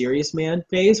got the serious man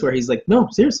phase where he's like, no,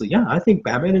 seriously, yeah, I think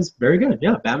Batman is very good.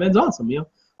 Yeah, Batman's awesome, you know.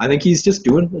 I think he's just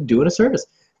doing a service.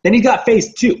 Then he's got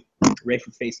phase 2. Ready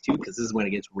for phase 2? Because this is when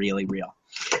it gets really real.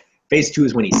 Phase 2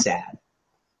 is when he's sad.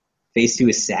 Phase 2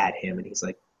 is sad him, and he's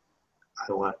like,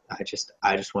 I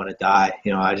just want to die.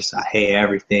 You know, I hate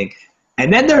everything.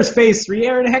 And then there's phase 3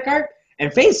 Aaron Eckhart.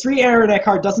 And phase 3 Aaron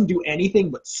Eckhart doesn't do anything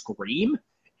but scream.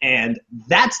 And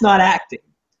that's not acting.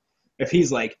 If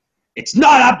he's like, it's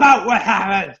not about what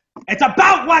happened. It's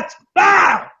about what's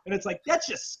bad. And it's like, that's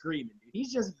just screaming, dude.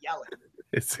 He's just yelling.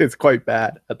 It's quite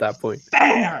bad at that point.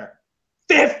 Fair.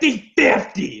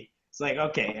 50-50. It's like,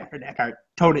 okay, Aaron Eckhart,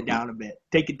 tone it down a bit.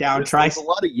 Take it down. There's a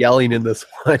lot of yelling in this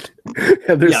one.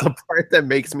 And there's a part that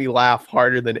makes me laugh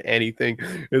harder than anything.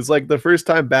 It's like the first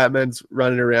time Batman's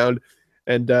running around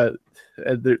and they're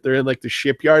in like the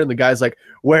shipyard and the guy's like,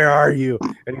 where are you?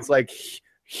 And he's like,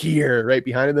 here, right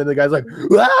behind him. Then the guy's like,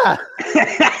 ah!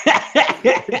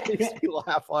 It makes me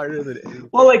laugh harder than anything.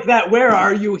 Well, like that where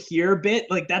are you here bit,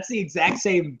 like that's the exact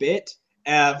same bit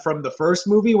from the first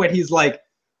movie when he's like,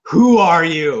 who are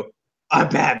you? I'm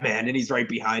Batman, and he's right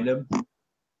behind him.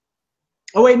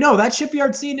 Oh wait, no, that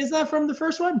shipyard scene, is that from the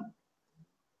first one?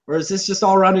 Or is this just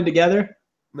all running together?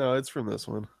 No, it's from this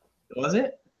one. Was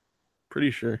it?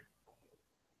 Pretty sure.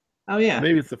 Oh yeah.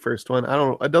 Maybe it's the first one. I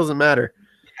don't know. It doesn't matter.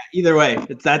 Either way,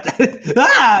 it's that.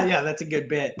 Yeah, that's a good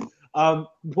bit.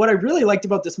 What I really liked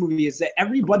about this movie is that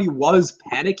everybody was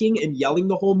panicking and yelling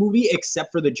the whole movie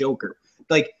except for the Joker.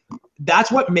 Like,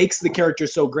 that's what makes the character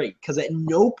so great, because at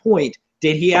no point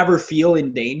did he ever feel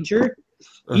in danger,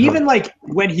 even like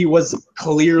when he was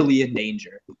clearly in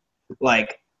danger.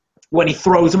 Like when he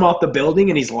throws him off the building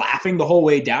and he's laughing the whole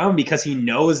way down because he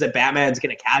knows that Batman's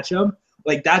going to catch him.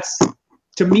 Like that's,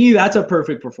 to me, that's a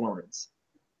perfect performance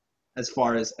as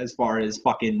far as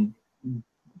fucking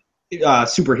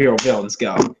superhero villains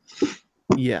go.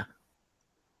 Yeah.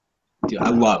 Dude, I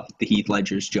love the Heath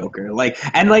Ledger's Joker. Like,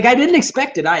 and like, I didn't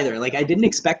expect it either. Like, I didn't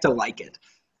expect to like it.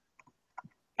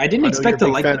 I didn't expect to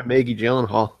like it. Fan of Maggie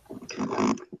Gyllenhaal.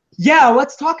 Yeah,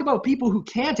 let's talk about people who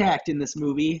can't act in this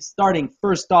movie. Starting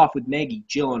first off with Maggie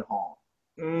Gyllenhaal.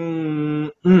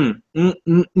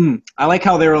 I like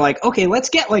how they were like, okay, let's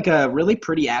get like a really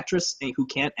pretty actress who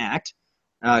can't act,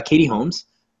 Katie Holmes.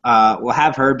 We'll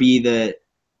have her be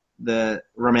the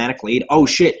romantic lead. Oh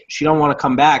shit, she don't want to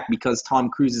come back because Tom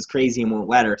Cruise is crazy and won't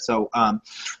let her. So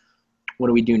what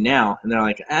do we do now? And they're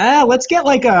like, let's get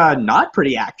like a not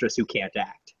pretty actress who can't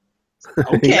act.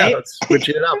 Okay. Yeah, let's switch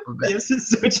it up a bit.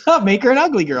 Switch it up, make her an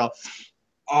ugly girl.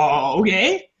 Oh,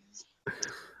 okay.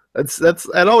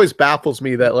 That always baffles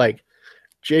me that like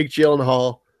Jake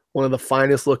Gyllenhaal, one of the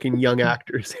finest looking young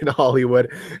actors in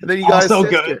Hollywood, and then you guys so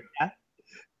good. Yeah.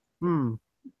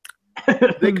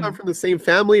 Did they come from the same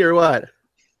family or what?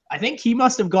 I think he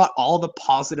must have got all the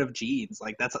positive genes.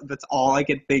 Like that's all I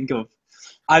could think of.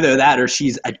 Either that or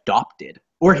she's adopted.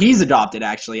 Or he's adopted,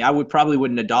 actually. I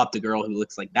wouldn't adopt a girl who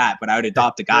looks like that, but I would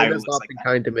adopt a guy who looks like that.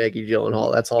 Kind to Maggie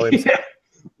Gyllenhaal. That's all I'm saying.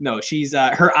 No, she's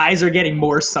her eyes are getting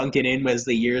more sunken in as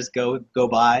the years go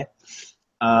by.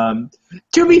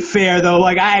 To be fair, though,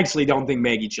 like I actually don't think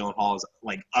Maggie Gyllenhaal is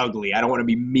like ugly. I don't want to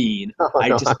be mean.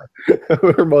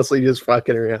 We're mostly just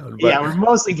fucking around. But. Yeah, we're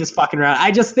mostly just fucking around.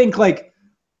 I just think like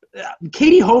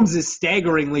Katie Holmes is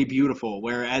staggeringly beautiful,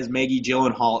 whereas Maggie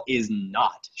Gyllenhaal is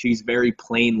not. She's very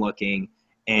plain looking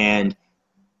and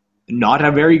not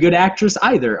a very good actress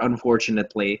either,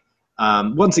 unfortunately.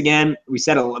 Once again, we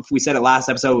said it last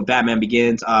episode with Batman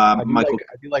Begins. I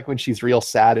do like when she's real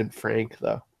sad and frank,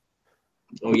 though.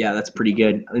 Oh yeah, that's pretty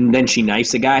good. And then she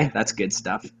knifes a guy. That's good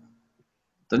stuff.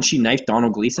 Doesn't she knife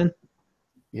Donald Gleason?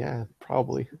 Yeah,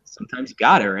 probably. Sometimes you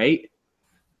got it, right?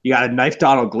 You got to knife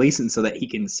Donald Gleason so that he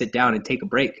can sit down and take a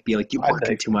break. Be like, you're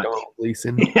working too much. Donald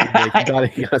Gleason.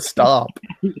 Like, you gotta stop.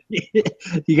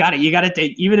 You got to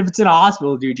take, even if it's in a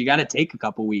hospital, dude, you got to take a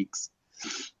couple weeks.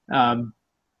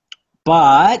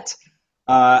 But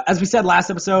as we said last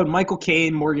episode, Michael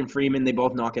Caine, Morgan Freeman, they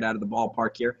both knock it out of the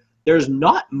ballpark here. There's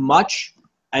not much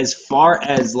as far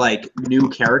as like new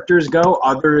characters go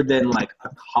other than like a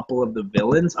couple of the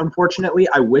villains, unfortunately.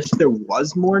 I wish there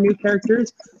was more new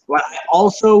characters, but I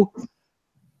also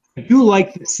do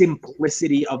like the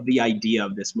simplicity of the idea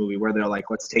of this movie where they're like,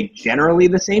 let's take generally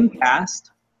the same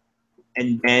cast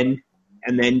and then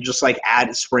just like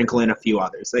sprinkle in a few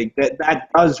others. Like that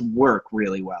does work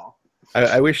really well.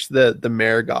 I wish the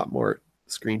mayor got more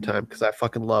screen time because I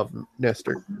fucking love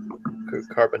Nestor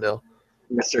Carbonell.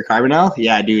 Mr. Carbonell?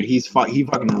 Yeah, dude, he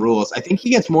fucking rules. I think he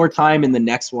gets more time in the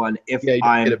next one if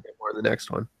I'm get a bit more in the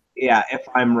next one. Yeah, if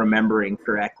I'm remembering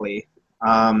correctly.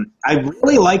 I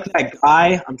really like that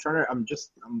guy. I'm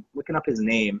looking up his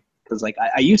name because like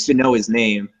I used to know his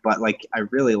name, but like I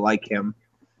really like him.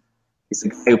 He's the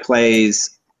guy who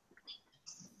plays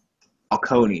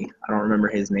Falcone. I don't remember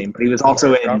his name, but he was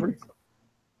also in Roberts?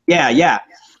 Yeah.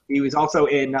 He was also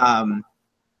in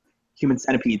Human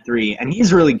Centipede 3, and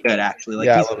he's really good, actually. Like,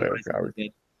 yeah, he's I love Eric Roberts. Good.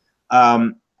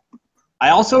 I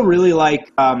also really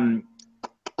like, what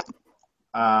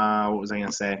was I going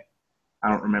to say? I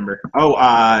don't remember. Oh,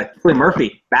 Cillian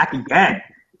Murphy, back again.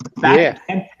 Again,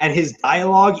 and his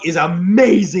dialogue is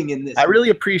amazing in this. I really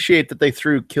appreciate that they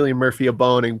threw Cillian Murphy a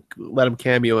bone and let him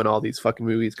cameo in all these fucking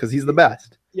movies because he's the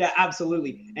best. Yeah,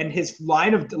 absolutely. And his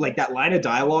line of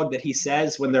dialogue that he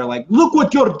says when they're like, "Look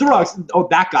what your drugs." Oh,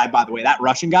 that guy, by the way, that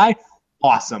Russian guy,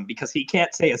 awesome because he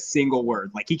can't say a single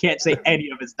word. Like he can't say any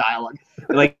of his dialogue.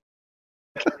 Like,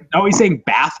 oh, he's saying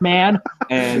 "Bathman"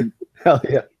 and hell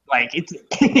yeah. Like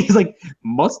he's like,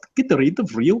 "Must get rid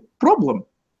of real problem."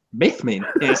 Bathman.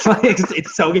 It's like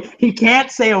it's so good. He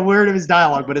can't say a word of his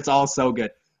dialogue, but it's all so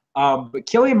good. But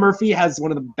Cillian Murphy has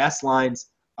one of the best lines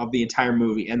of the entire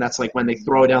movie, and that's like when they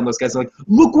throw down those guys like,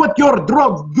 "Look what your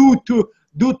drugs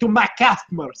do to my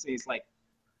customers." And he's like,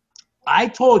 "I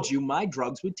told you my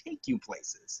drugs would take you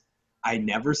places. I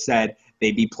never said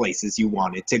they'd be places you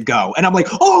wanted to go." And I'm like,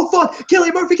 "Oh fuck,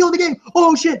 Cillian Murphy killed the game!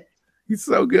 Oh shit!" He's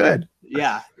so good.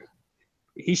 Yeah,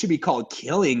 he should be called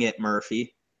Killing It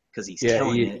Murphy because he's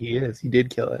killing it. He is. He did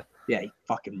kill it. Yeah, he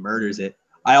fucking murders it.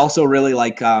 I also really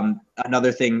like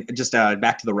another thing. Just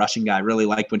back to the Russian guy. I really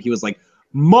liked when he was like,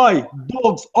 My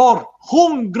dogs are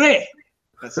hungry.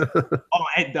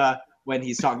 And when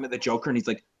he's talking to the Joker and he's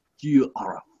like, you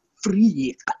are a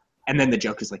freak. And then the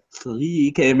Joker's like,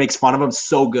 freak. And it makes fun of him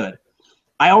so good.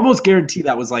 I almost guarantee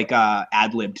that was like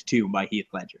ad-libbed too by Heath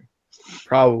Ledger.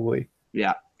 Probably.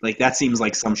 Yeah. Like that seems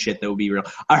like some shit that would be real.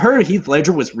 I heard Heath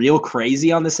Ledger was real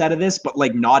crazy on the set of this, but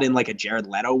like not in like a Jared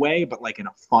Leto way, but like in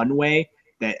a fun way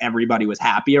that everybody was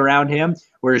happy around him.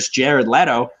 Whereas Jared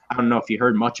Leto, I don't know if you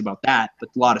heard much about that, but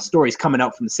a lot of stories coming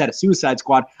out from the set of Suicide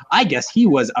Squad. I guess he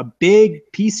was a big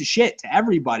piece of shit to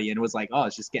everybody and was like, oh,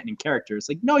 it's just getting in character. It's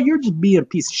like, no, you're just being a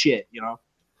piece of shit, you know?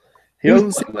 He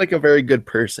doesn't seem like a very good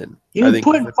person. He was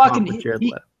putting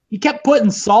he kept putting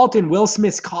salt in Will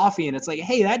Smith's coffee, and it's like,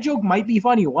 hey, that joke might be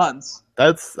funny once.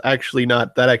 That actually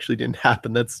didn't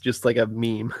happen. That's just like a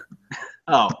meme.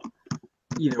 Oh,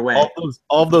 either way,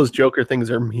 all of those Joker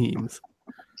things are memes.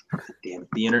 Damn,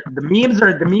 the memes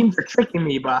are tricking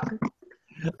me, Buck.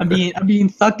 I'm being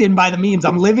sucked in by the memes.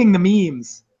 I'm living the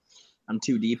memes. I'm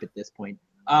too deep at this point.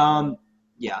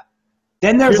 Yeah.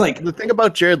 Then there's the thing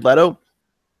about Jared Leto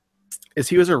is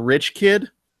he was a rich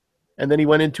kid. And then he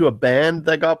went into a band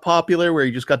that got popular where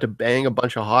he just got to bang a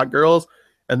bunch of hot girls.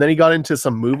 And then he got into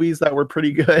some movies that were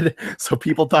pretty good. So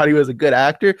people thought he was a good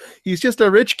actor. He's just a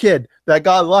rich kid that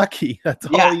got lucky. That's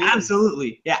all he is.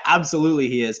 Absolutely. Yeah, absolutely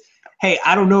he is. Hey,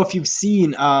 I don't know if you've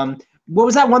seen what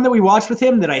was that one that we watched with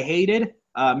him that I hated?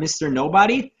 Mr.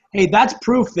 Nobody. Hey, that's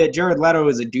proof that Jared Leto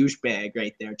is a douchebag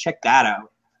right there. Check that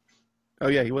out. Oh,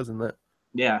 yeah, he was in that.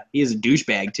 Yeah, he is a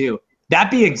douchebag too. That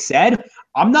being said,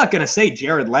 I'm not going to say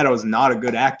Jared Leto is not a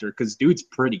good actor because dude's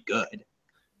pretty good.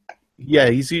 Yeah,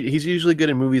 he's usually good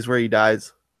in movies where he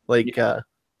dies, like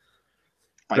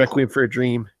Requiem for a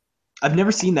Dream. I've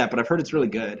never seen that, but I've heard it's really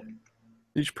good.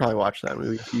 You should probably watch that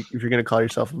movie if you're going to call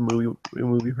yourself a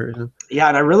movie person. Yeah,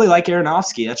 and I really like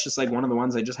Aronofsky. That's just like one of the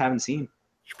ones I just haven't seen. You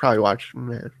should probably watch,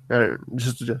 man.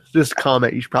 Just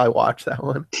comment. You should probably watch that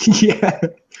one. Yeah.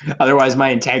 Otherwise, my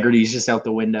integrity is just out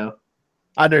the window.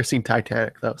 I've never seen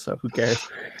Titanic though, so who cares?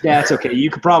 Yeah, it's okay. You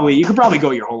could probably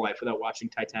go your whole life without watching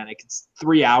Titanic. It's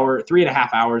 3.5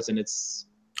 hours, and it's.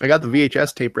 I got the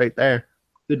VHS tape right there.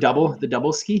 The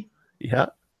double ski. Yeah.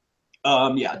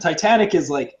 Yeah. Titanic is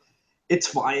like, it's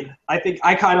fine. I think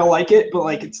I kind of like it, but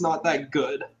like it's not that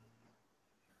good.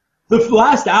 The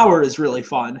last hour is really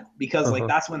fun because like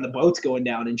that's when the boat's going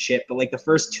down and shit. But like the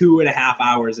first 2.5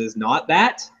 hours is not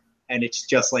that, and it's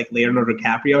just like Leonardo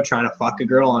DiCaprio trying to fuck a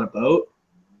girl on a boat.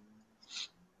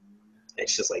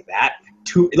 It's just like that.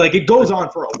 It goes on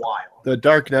for a while. The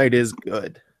Dark Knight is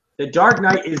good. The Dark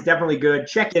Knight is definitely good.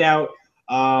 Check it out.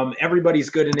 Everybody's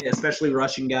good in it, especially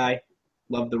Russian guy.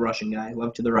 Love the Russian guy.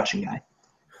 Love to the Russian guy.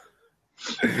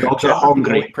 Also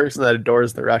hungry person that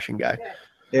adores the Russian guy.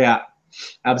 Yeah,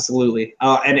 absolutely.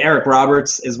 And Eric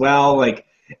Roberts as well. Like,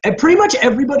 and pretty much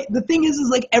everybody. The thing is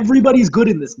like everybody's good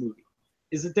in this movie.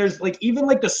 Is that there's like even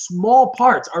like the small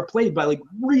parts are played by like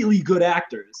really good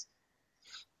actors.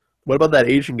 What about that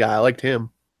Asian guy? I liked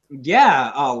him. Yeah,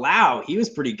 Lau. He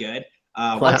was pretty good.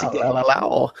 Once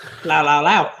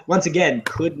again,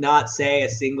 could not say a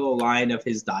single line of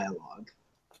his dialogue.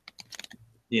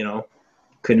 You know,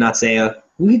 could not say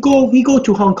we go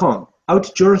to Hong Kong,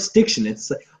 out jurisdiction. It's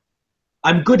like,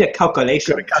 I'm good at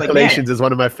calculations. Good at calculations is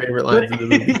one of my favorite lines in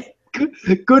the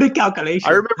movie. Good at calculations.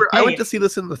 I remember I went to see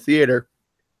this in the theater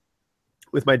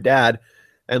with my dad.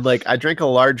 And, like, I drank a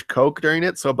large Coke during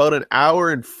it. So about an hour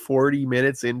and 40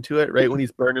 minutes into it, right when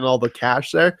he's burning all the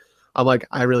cash there, I'm like,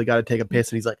 I really got to take a piss.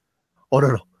 And he's like, oh,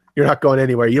 no, you're not going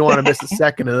anywhere. You don't want to miss a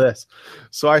second of this.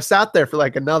 So I sat there for,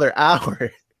 like, another hour.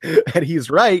 And he's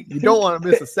right. You don't want to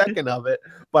miss a second of it.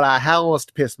 But I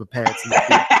almost pissed my pants.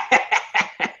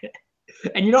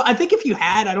 And, you know, I think if you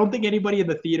had, I don't think anybody in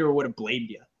the theater would have blamed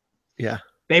you. Yeah.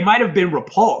 They might have been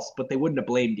repulsed, but they wouldn't have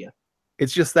blamed you.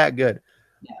 It's just that good.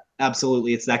 Yeah,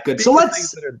 absolutely. It's that good. So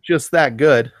let's just that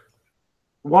good.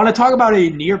 Want to talk about a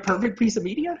near perfect piece of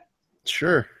media?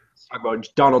 Sure. Let's talk about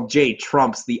Donald J.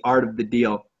 Trump's The Art of the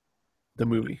Deal. The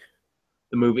movie.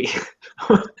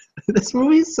 This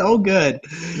movie is so good.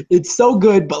 It's so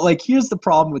good, but like here's the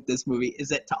problem with this movie is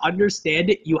that to understand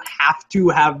it, you have to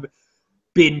have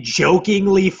been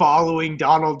jokingly following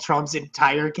Donald Trump's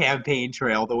entire campaign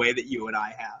trail the way that you and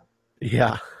I have.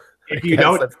 Yeah. If you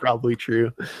don't, that's probably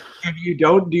true. If you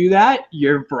don't do that,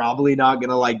 you're probably not going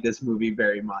to like this movie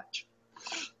very much.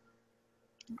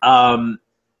 Funny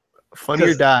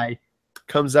or Die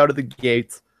comes out of the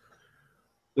gates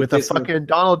with a fucking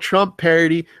Donald Trump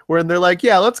parody where they're like,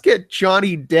 yeah, let's get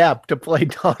Johnny Depp to play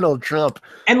Donald Trump.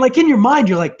 And like in your mind,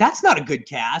 you're like, that's not a good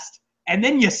cast. And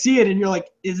then you see it and you're like,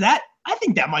 I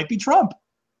think that might be Trump.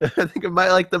 I think it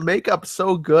might like the makeup's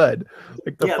so good,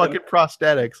 like the Yeah, fucking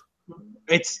prosthetics.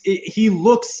 he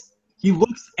looks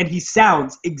and he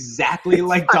sounds exactly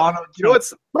like Donald You know Trump.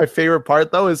 what's my favorite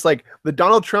part though is like the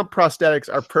Donald Trump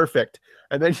prosthetics are perfect,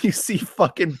 and then you see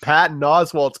fucking Patton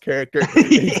Oswalt's character, and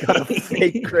he's got a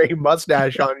fake gray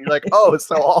mustache on. You're like, oh,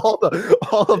 so all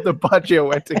of the budget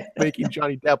went to making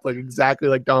Johnny Depp look exactly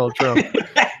like Donald Trump.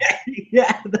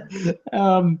 Yeah. Here's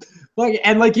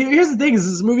the thing: is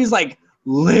this movie's like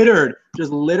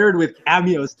just littered with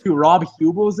cameos too. Rob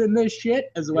Huebel's in this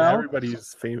shit as well. Yeah,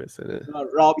 everybody's famous in it.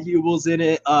 Rob Huebel's in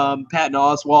it. Patton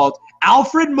Oswalt,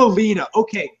 Alfred Molina.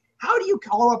 Okay, how do you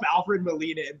call up Alfred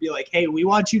Molina and be like, "Hey, we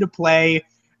want you to play,"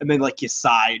 and then like you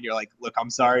sigh and you're like, "Look, I'm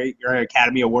sorry, you're an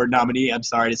Academy Award nominee. I'm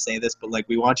sorry to say this, but like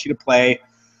we want you to play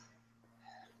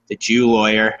the Jew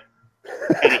lawyer."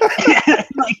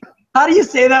 Like, how do you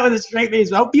say that with a straight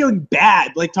face without feeling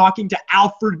bad? Like talking to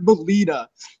Alfred Molina,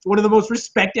 one of the most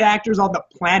respected actors on the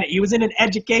planet. He was in An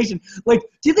Education. Like,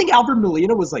 do you think Alfred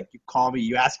Molina was like, you call me,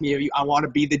 you ask me if I want to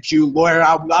be the Jew lawyer.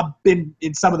 I've been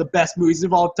in some of the best movies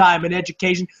of all time. An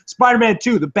Education, Spider-Man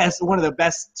 2, one of the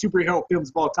best superhero films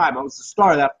of all time. I was the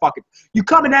star of that fucking. You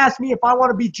come and ask me if I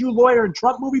want to be Jew lawyer in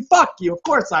Trump movie? Fuck you. Of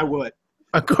course I would.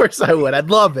 Of course I would. I'd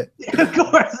love it. Of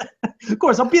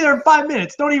course. I'll be there in 5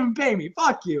 minutes. Don't even pay me.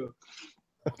 Fuck you.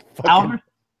 Albert,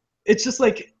 it's just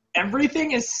like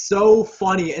everything is so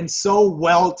funny and so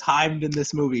well timed in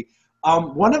this movie.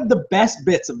 One of the best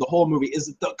bits of the whole movie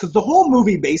is because the whole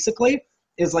movie basically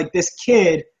is like this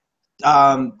kid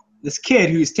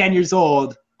who's 10 years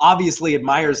old obviously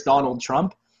admires Donald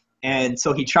Trump, and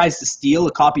so he tries to steal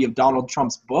a copy of Donald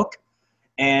Trump's book,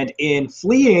 and in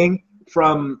fleeing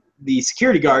from the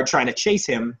security guard trying to chase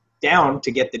him down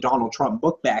to get the Donald Trump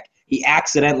book back, he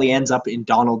accidentally ends up in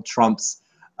Donald Trump's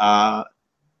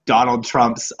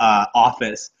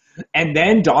office, and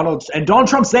then Donald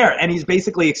Trump's there, and he's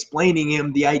basically explaining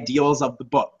him the ideals of the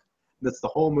book. That's the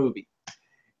whole movie,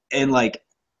 and like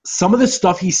some of the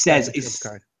stuff he says is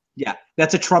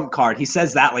that's a Trump card. He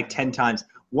says that like 10 times.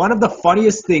 One of the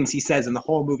funniest things he says in the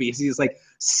whole movie is he's like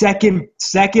second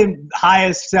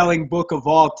highest selling book of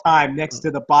all time next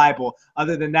to the Bible.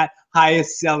 Other than that,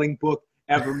 highest selling book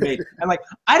ever made. And like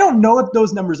I don't know if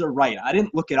those numbers are right. I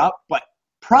didn't look it up, but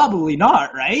probably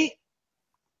not, right?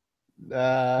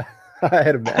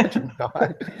 I'd imagine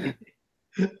not.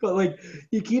 But like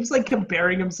he keeps like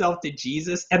comparing himself to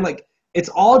Jesus, and like it's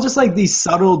all just like these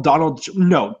subtle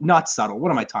not subtle.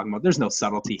 What am I talking about? There's no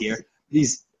subtlety here.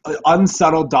 These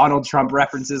unsubtle Donald Trump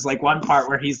references. Like one part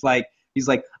where he's like,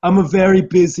 I'm a very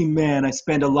busy man. I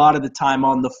spend a lot of the time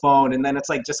on the phone, and then it's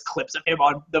like just clips of him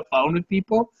on the phone with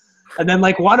people, and then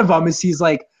like one of them is he's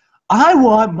like, I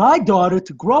want my daughter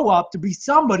to grow up to be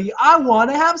somebody I want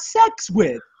to have sex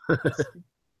with. God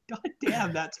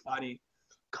damn, that's funny.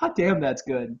 God damn, that's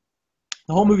good.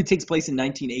 The whole movie takes place in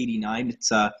 1989.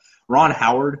 It's Ron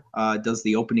Howard does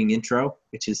the opening intro,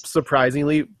 which is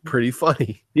surprisingly pretty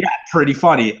funny. Yeah, pretty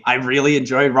funny. I really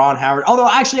enjoyed Ron Howard. Although,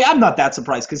 actually, I'm not that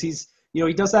surprised because he's,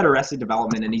 he does that Arrested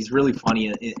Development, and he's really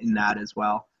funny in that as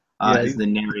well as the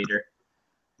narrator.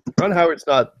 Ron Howard's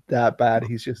not that bad.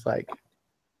 He's just like,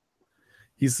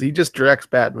 he just directs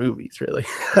bad movies, really.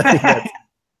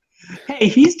 Hey,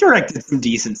 he's directed some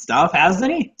decent stuff,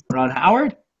 hasn't he? Ron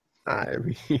Howard? I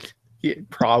mean,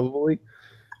 probably.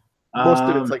 Most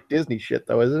of it's like Disney shit,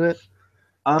 though, isn't it?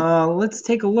 Let's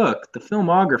take a look. The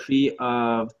filmography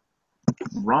of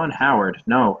Ron Howard.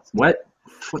 No, what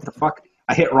the fuck?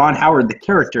 I hit Ron Howard the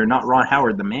character, not Ron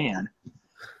Howard the man.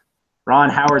 Ron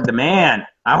Howard the man.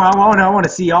 I want to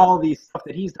see all these stuff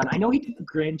that he's done. I know he did The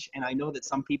Grinch, and I know that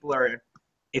some people are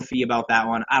iffy about that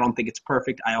one. I don't think it's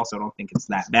perfect. I also don't think it's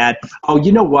that bad. Oh,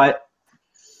 you know what?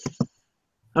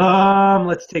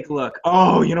 Let's take a look.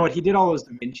 Oh, you know what? He did all those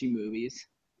Da Vinci movies,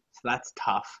 so that's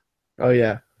tough. Oh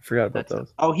yeah, I forgot about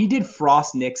those. Oh, he did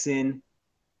Frost Nixon.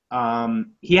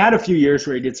 He had a few years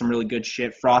where he did some really good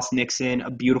shit. Frost Nixon,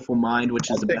 A Beautiful Mind, which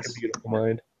is the best. A Beautiful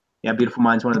Mind. Yeah, Beautiful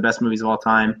Mind's one of the best movies of all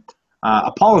time.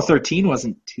 Apollo 13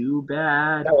 wasn't too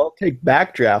bad. No, I'll take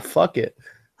Backdraft. Fuck it.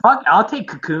 Fuck, I'll take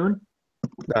Cocoon.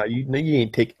 No, you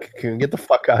ain't taking Cocoon. Get the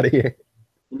fuck out of here.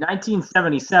 In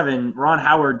 1977, Ron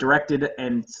Howard directed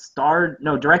and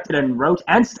wrote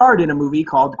and starred in a movie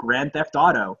called Grand Theft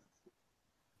Auto.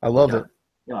 I love it.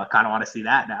 I kind of want to see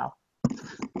that now.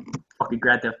 Fucking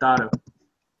Grand Theft Auto.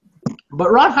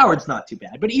 But Ron Howard's not too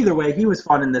bad. But either way, he was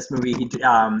fun in this movie. He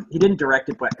didn't direct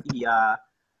it, but he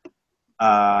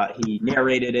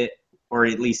narrated it, or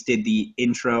at least did the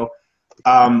intro.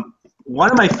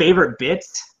 One of my favorite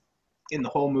bits in the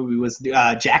whole movie was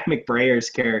Jack McBrayer's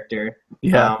character.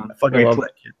 Yeah, I fucking love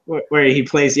that kid. Where he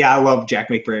plays. Yeah, I love Jack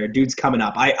McBrayer. Dude's coming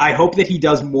up. I hope that he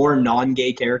does more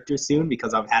non-gay characters soon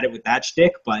because I've had it with that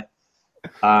shtick. But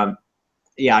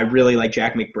yeah, I really like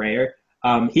Jack McBrayer.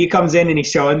 He comes in and he's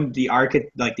showing the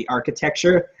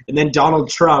architecture, and then Donald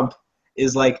Trump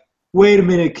is like, wait a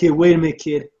minute,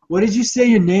 kid. What did you say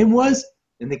your name was?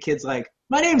 And the kid's like,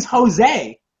 my name's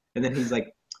Jose. And then he's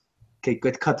like, okay,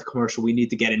 good, cut the commercial. We need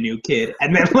to get a new kid.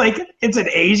 And then, like, it's an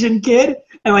Asian kid,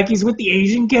 and, like, he's with the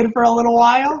Asian kid for a little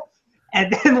while.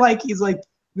 And then, like, he's like,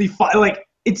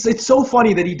 it's so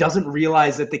funny that he doesn't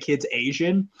realize that the kid's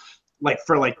Asian, like,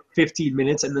 for, like, 15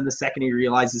 minutes. And then the second he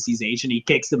realizes he's Asian, he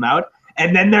kicks him out.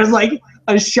 And then there's, like,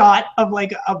 a shot of,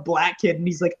 like, a black kid, and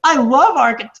he's like, I love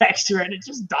architecture. And it's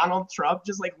just Donald Trump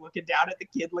just, like, looking down at the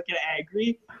kid, looking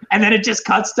angry. And then it just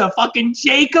cuts to fucking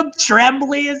Jacob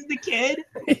Tremblay as the kid.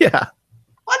 Yeah.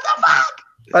 What the fuck?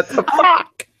 What the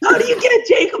fuck? How do you get a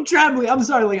Jacob Tremblay? I'm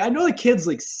sorry, like, I know the kid's,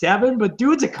 like, 7, but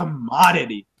dude's a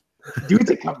commodity. Dude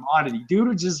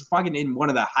was just fucking in one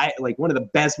of the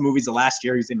best movies of last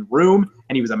year. He was in Room,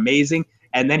 and he was amazing.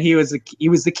 And then he was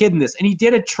the kid in this, and he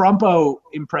did a Trumpo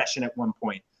impression at one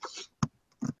point.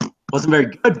 Wasn't very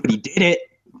good, but he did it.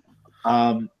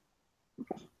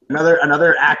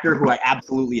 Another actor who I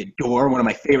absolutely adore, one of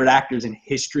my favorite actors in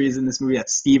history, is in this movie.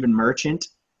 That's Stephen Merchant.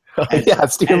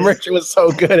 Stephen Merchant was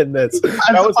so good in this.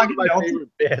 That was one of my favorite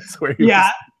bits. Where he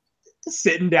was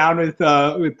sitting down with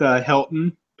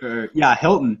Hilton.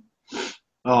 Hilton.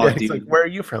 Oh, yeah, he's like, where are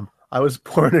you from? I was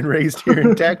born and raised here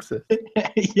in Texas.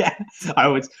 Yeah,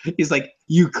 He's like,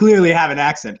 you clearly have an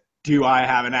accent. Do I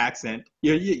have an accent?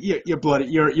 You're bloody.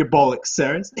 You're bollocks,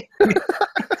 sir.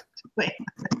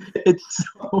 It's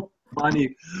so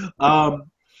funny.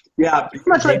 Yeah, pretty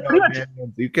much.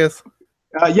 Mantzoukas?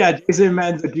 Jason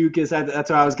Mantzoukas. That's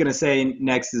what I was gonna say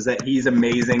next. Is that he's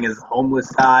amazing as a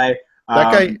homeless guy.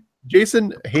 That guy,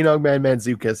 Jason Hainogman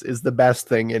Mantzoukas, is the best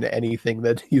thing in anything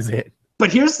that he's in.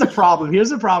 But here's the problem.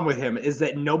 Here's the problem with him is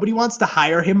that nobody wants to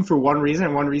hire him for one reason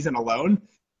and one reason alone.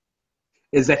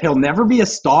 Is that he'll never be a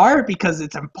star because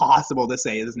it's impossible to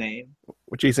say his name.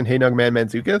 Jason Hainogman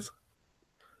Mantzoukas?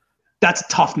 That's a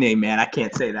tough name, man. I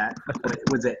can't say that.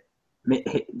 Was it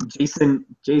Jason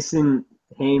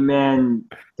Heyman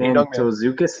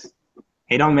Mantzoukas?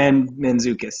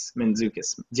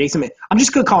 Mantzoukas. Jason. I'm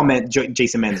just gonna call him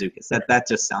Jason Mantzoukas. That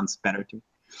just sounds better to me.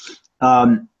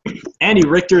 Andy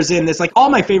Richter's in this. Like, all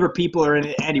my favorite people are in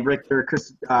it. Andy Richter,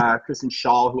 Kristen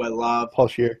Schaal, who I love. Paul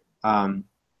Scheer,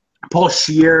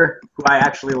 who I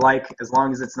actually like. As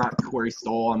long as it's not Corey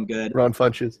Stoll, I'm good. Ron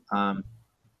Funches. Ron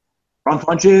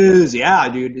Funches, yeah,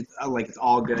 dude. It's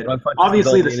all good.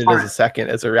 Obviously, the as a second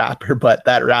as a rapper, but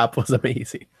that rap was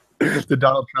amazing. The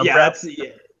Donald Trump rap.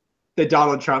 The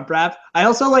Donald Trump rap. I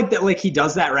also like that, like, he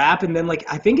does that rap, and then, like,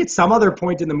 I think at some other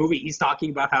point in the movie, he's talking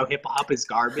about how hip hop is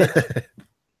garbage.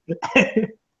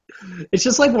 It's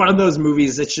just like one of those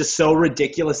movies that's just so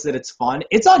ridiculous that it's fun.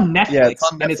 It's on Netflix, it's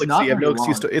on Netflix, and it's not so you have no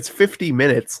excuse to. It's 50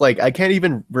 minutes. Like, I can't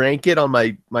even rank it on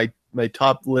my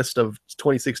top list of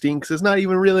 2016 because it's not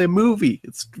even really a movie.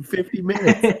 It's 50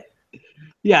 minutes.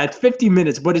 Yeah, it's 50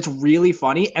 minutes, but it's really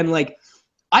funny. And, like,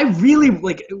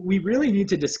 we really need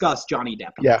to discuss Johnny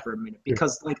Depp for a minute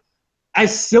because, like,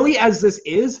 as silly as this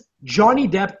is, Johnny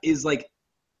Depp is, like,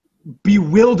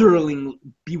 bewilderingly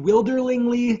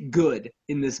good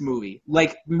in this movie.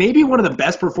 Like, maybe one of the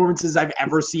best performances I've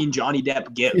ever seen Johnny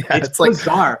Depp give. Yeah, it's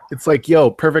bizarre. It's like,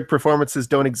 yo, perfect performances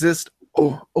don't exist.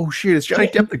 Oh shit, is Johnny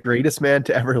Depp the greatest man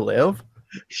to ever live?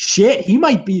 Shit, he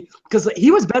might be, because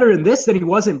he was better in this than he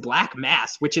was in Black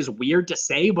Mass, which is weird to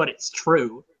say, but it's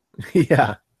true.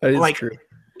 Yeah, that is true.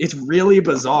 It's really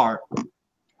bizarre.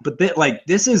 But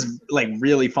this is, like,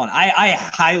 really fun. I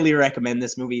highly recommend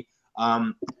this movie.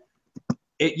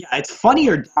 It's Funny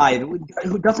or Die.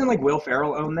 Who doesn't, like, Will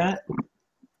Ferrell own that?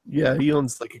 Yeah, he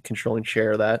owns, like, a controlling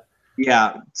share of that.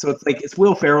 Yeah, so it's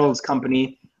Will Ferrell's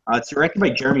company. It's directed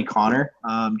by Jeremy Connor.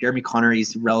 Jeremy Connor,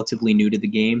 he's relatively new to the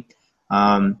game.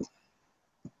 Thing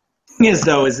is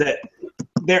that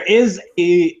there is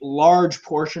a large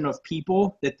portion of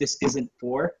people that this isn't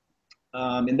for,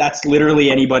 and that's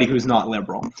literally anybody who's not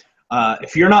liberal.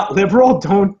 If you're not liberal,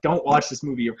 don't watch this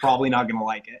movie. You're probably not going to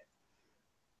like it.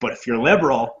 But if you're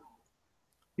liberal,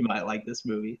 you might like this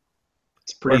movie.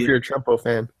 It's pretty. Or if you're a Trumpo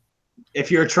fan. If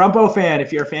you're a Trumpo fan,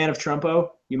 if you're a fan of Trumpo,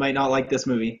 you might not like this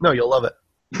movie. No, you'll love it.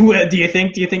 Do you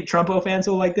think Trumpo fans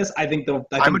will like this? I'm a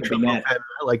Trumpo fan.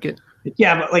 I like it.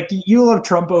 Yeah, but, like, you love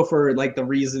Trumpo for, like, the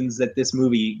reasons that this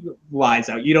movie lies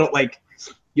out. You're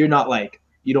not like,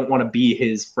 you don't want to be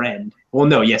his friend. Well,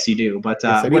 no, yes, you do. But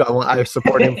Yes, I do. I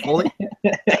support him fully.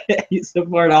 you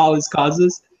support all his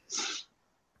causes.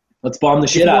 Let's bomb the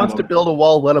If shit he out wants of to him. build a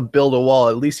wall, let him build a wall.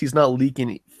 At least he's not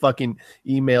leaking fucking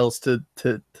emails to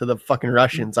the fucking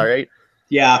Russians, all right?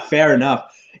 Yeah, fair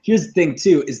enough. Here's the thing,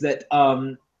 too, is that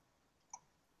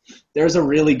there's a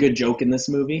really good joke in this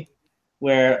movie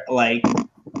where, like,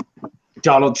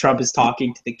 Donald Trump is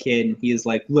talking to the kid, and he is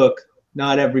like, look,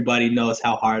 not everybody knows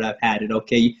how hard I've had it,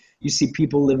 okay? You see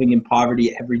people living in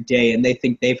poverty every day, and they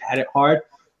think they've had it hard.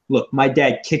 Look, my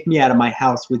dad kicked me out of my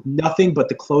house with nothing but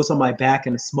the clothes on my back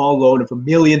and a small loan of $1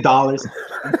 million.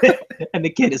 And the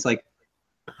kid is like,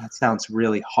 that sounds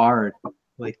really hard.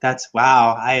 Like, that's,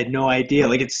 wow, I had no idea.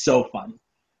 Like, it's so funny.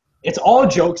 It's all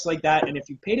jokes like that, and if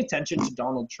you paid attention to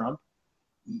Donald Trump,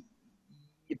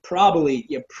 you probably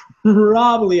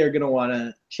are going to want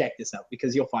to check this out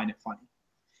because you'll find it funny.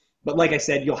 But like I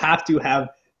said, you'll have to have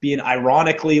been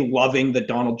ironically loving the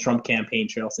Donald Trump campaign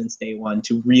trail since day one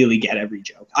to really get every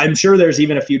joke. I'm sure there's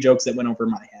even a few jokes that went over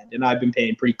my head, and I've been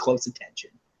paying pretty close attention.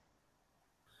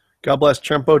 God bless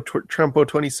Trumpo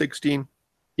 2016.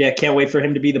 Yeah, can't wait for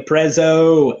him to be the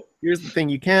prezzo. Here's the thing.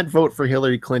 You can't vote for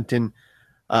Hillary Clinton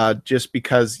just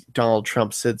because Donald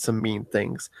Trump said some mean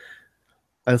things.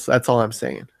 That's all I'm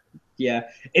saying. Yeah,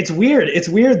 it's weird. It's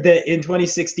weird that in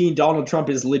 2016, Donald Trump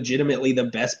is legitimately the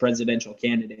best presidential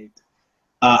candidate.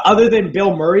 Other than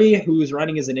Bill Murray, who's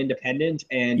running as an independent.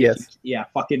 And yes.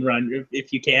 Fucking run.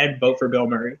 If you can, vote for Bill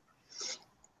Murray.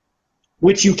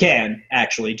 Which you can,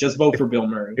 actually. Just vote for Bill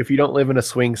Murray. If you don't live in a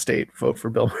swing state, vote for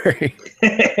Bill Murray.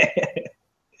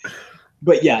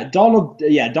 But yeah, Donald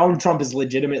Trump is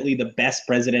legitimately the best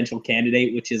presidential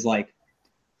candidate, which is like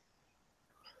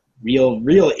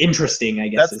real interesting, I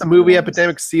guess. That's the movie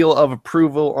Epidemic Seal of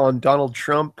Approval on Donald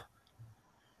Trump.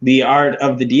 The Art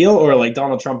of the Deal, or like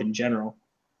Donald Trump in general?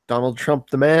 Donald Trump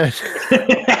the man.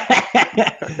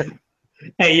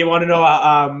 Hey, you want to know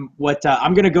what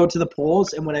I'm going to go to the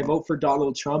polls, and when I vote for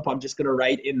Donald Trump, I'm just going to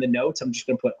write in the notes, I'm just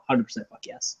going to put 100% fuck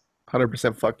yes.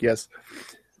 100% fuck yes.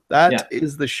 That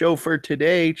is the show for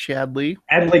today, Chadley.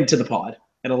 Add a link to the pod.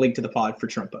 And a link to the pod for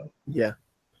Trumpo. Yeah.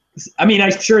 I mean,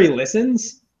 I'm sure he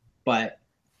listens, but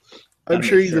I'm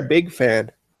sure he's a big fan.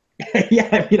 Yeah,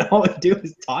 I mean, all we do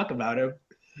is talk about him.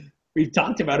 We've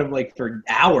talked about him like for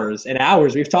hours and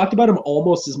hours. We've talked about him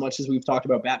almost as much as we've talked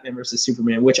about Batman versus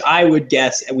Superman, which I would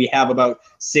guess we have about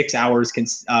 6 hours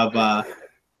of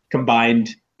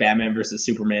combined Batman versus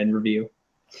Superman review.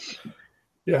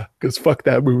 Yeah, because fuck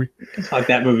that movie. Fuck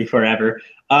that movie forever.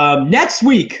 Next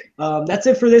week, that's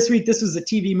it for this week. This was a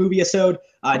TV movie episode.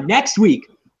 Next week,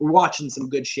 we're watching some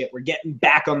good shit. We're getting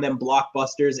back on them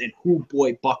blockbusters, and whoo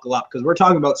boy, buckle up, because we're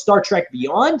talking about Star Trek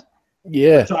Beyond.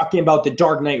 Yeah. We're talking about The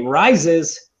Dark Knight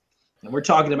Rises, and we're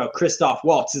talking about Christoph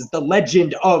Waltz's The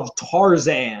Legend of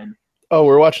Tarzan. Oh,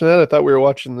 we're watching that? I thought we were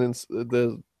watching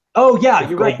the Oh, yeah,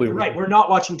 you're right. You're right. We're not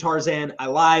watching Tarzan. I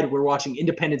lied. We're watching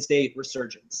Independence Day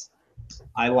Resurgence.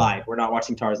 I lied. We're not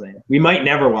watching Tarzan. We might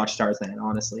never watch Tarzan,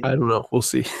 honestly. I don't know. We'll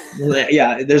see.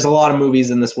 Yeah, there's a lot of movies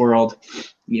in this world.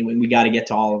 We got to get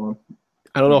to all of them.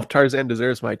 I don't know if Tarzan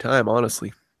deserves my time,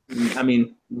 honestly. I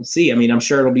mean, we'll see. I mean, I'm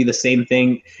sure it'll be the same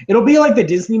thing. It'll be like the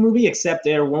Disney movie, except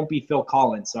there won't be Phil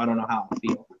Collins, so I don't know how I'll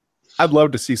feel. I'd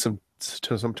love to see some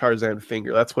Tarzan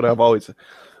finger. That's what I've always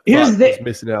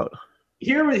missing out.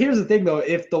 Here's the thing, though.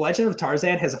 If The Legend of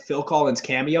Tarzan has a Phil Collins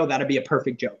cameo, that'd be a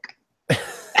perfect joke.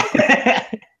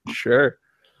 Sure.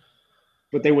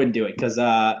 But they wouldn't do it because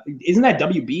isn't that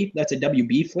WB? That's a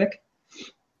WB flick.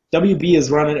 WB is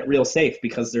running it real safe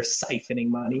because they're siphoning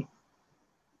money.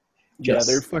 They're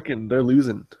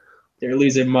losing. They're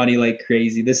losing money like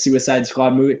crazy. The Suicide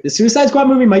Squad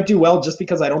movie might do well just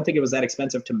because I don't think it was that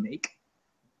expensive to make.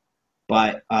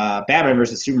 But Batman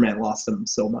versus Superman lost them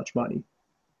so much money.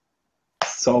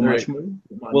 Much money.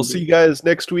 We'll see you guys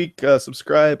next week.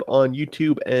 Subscribe on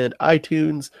YouTube and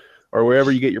iTunes or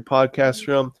wherever you get your podcasts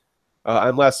from.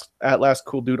 I'm at Last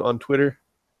Cool Dude on Twitter.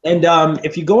 And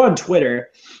if you go on Twitter,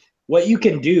 what you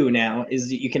can do now is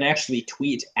that you can actually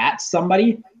tweet at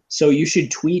somebody. So you should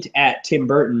tweet at Tim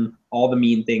Burton all the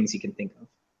mean things you can think of.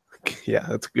 Yeah,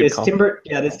 that's a good call.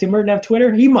 Does Tim Burton have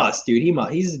Twitter? He must, dude. He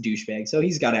must. He's a douchebag, so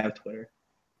he's got to have Twitter.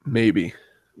 Maybe.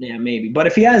 Yeah, maybe. But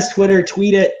if he has Twitter,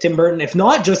 tweet at Tim Burton. If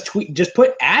not, just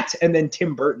put at and then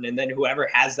Tim Burton, and then whoever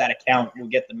has that account will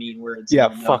get the mean words. Yeah,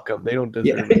 fuck them. They don't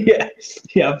deserve it.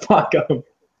 Yeah, fuck them.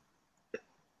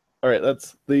 All right,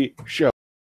 that's the show.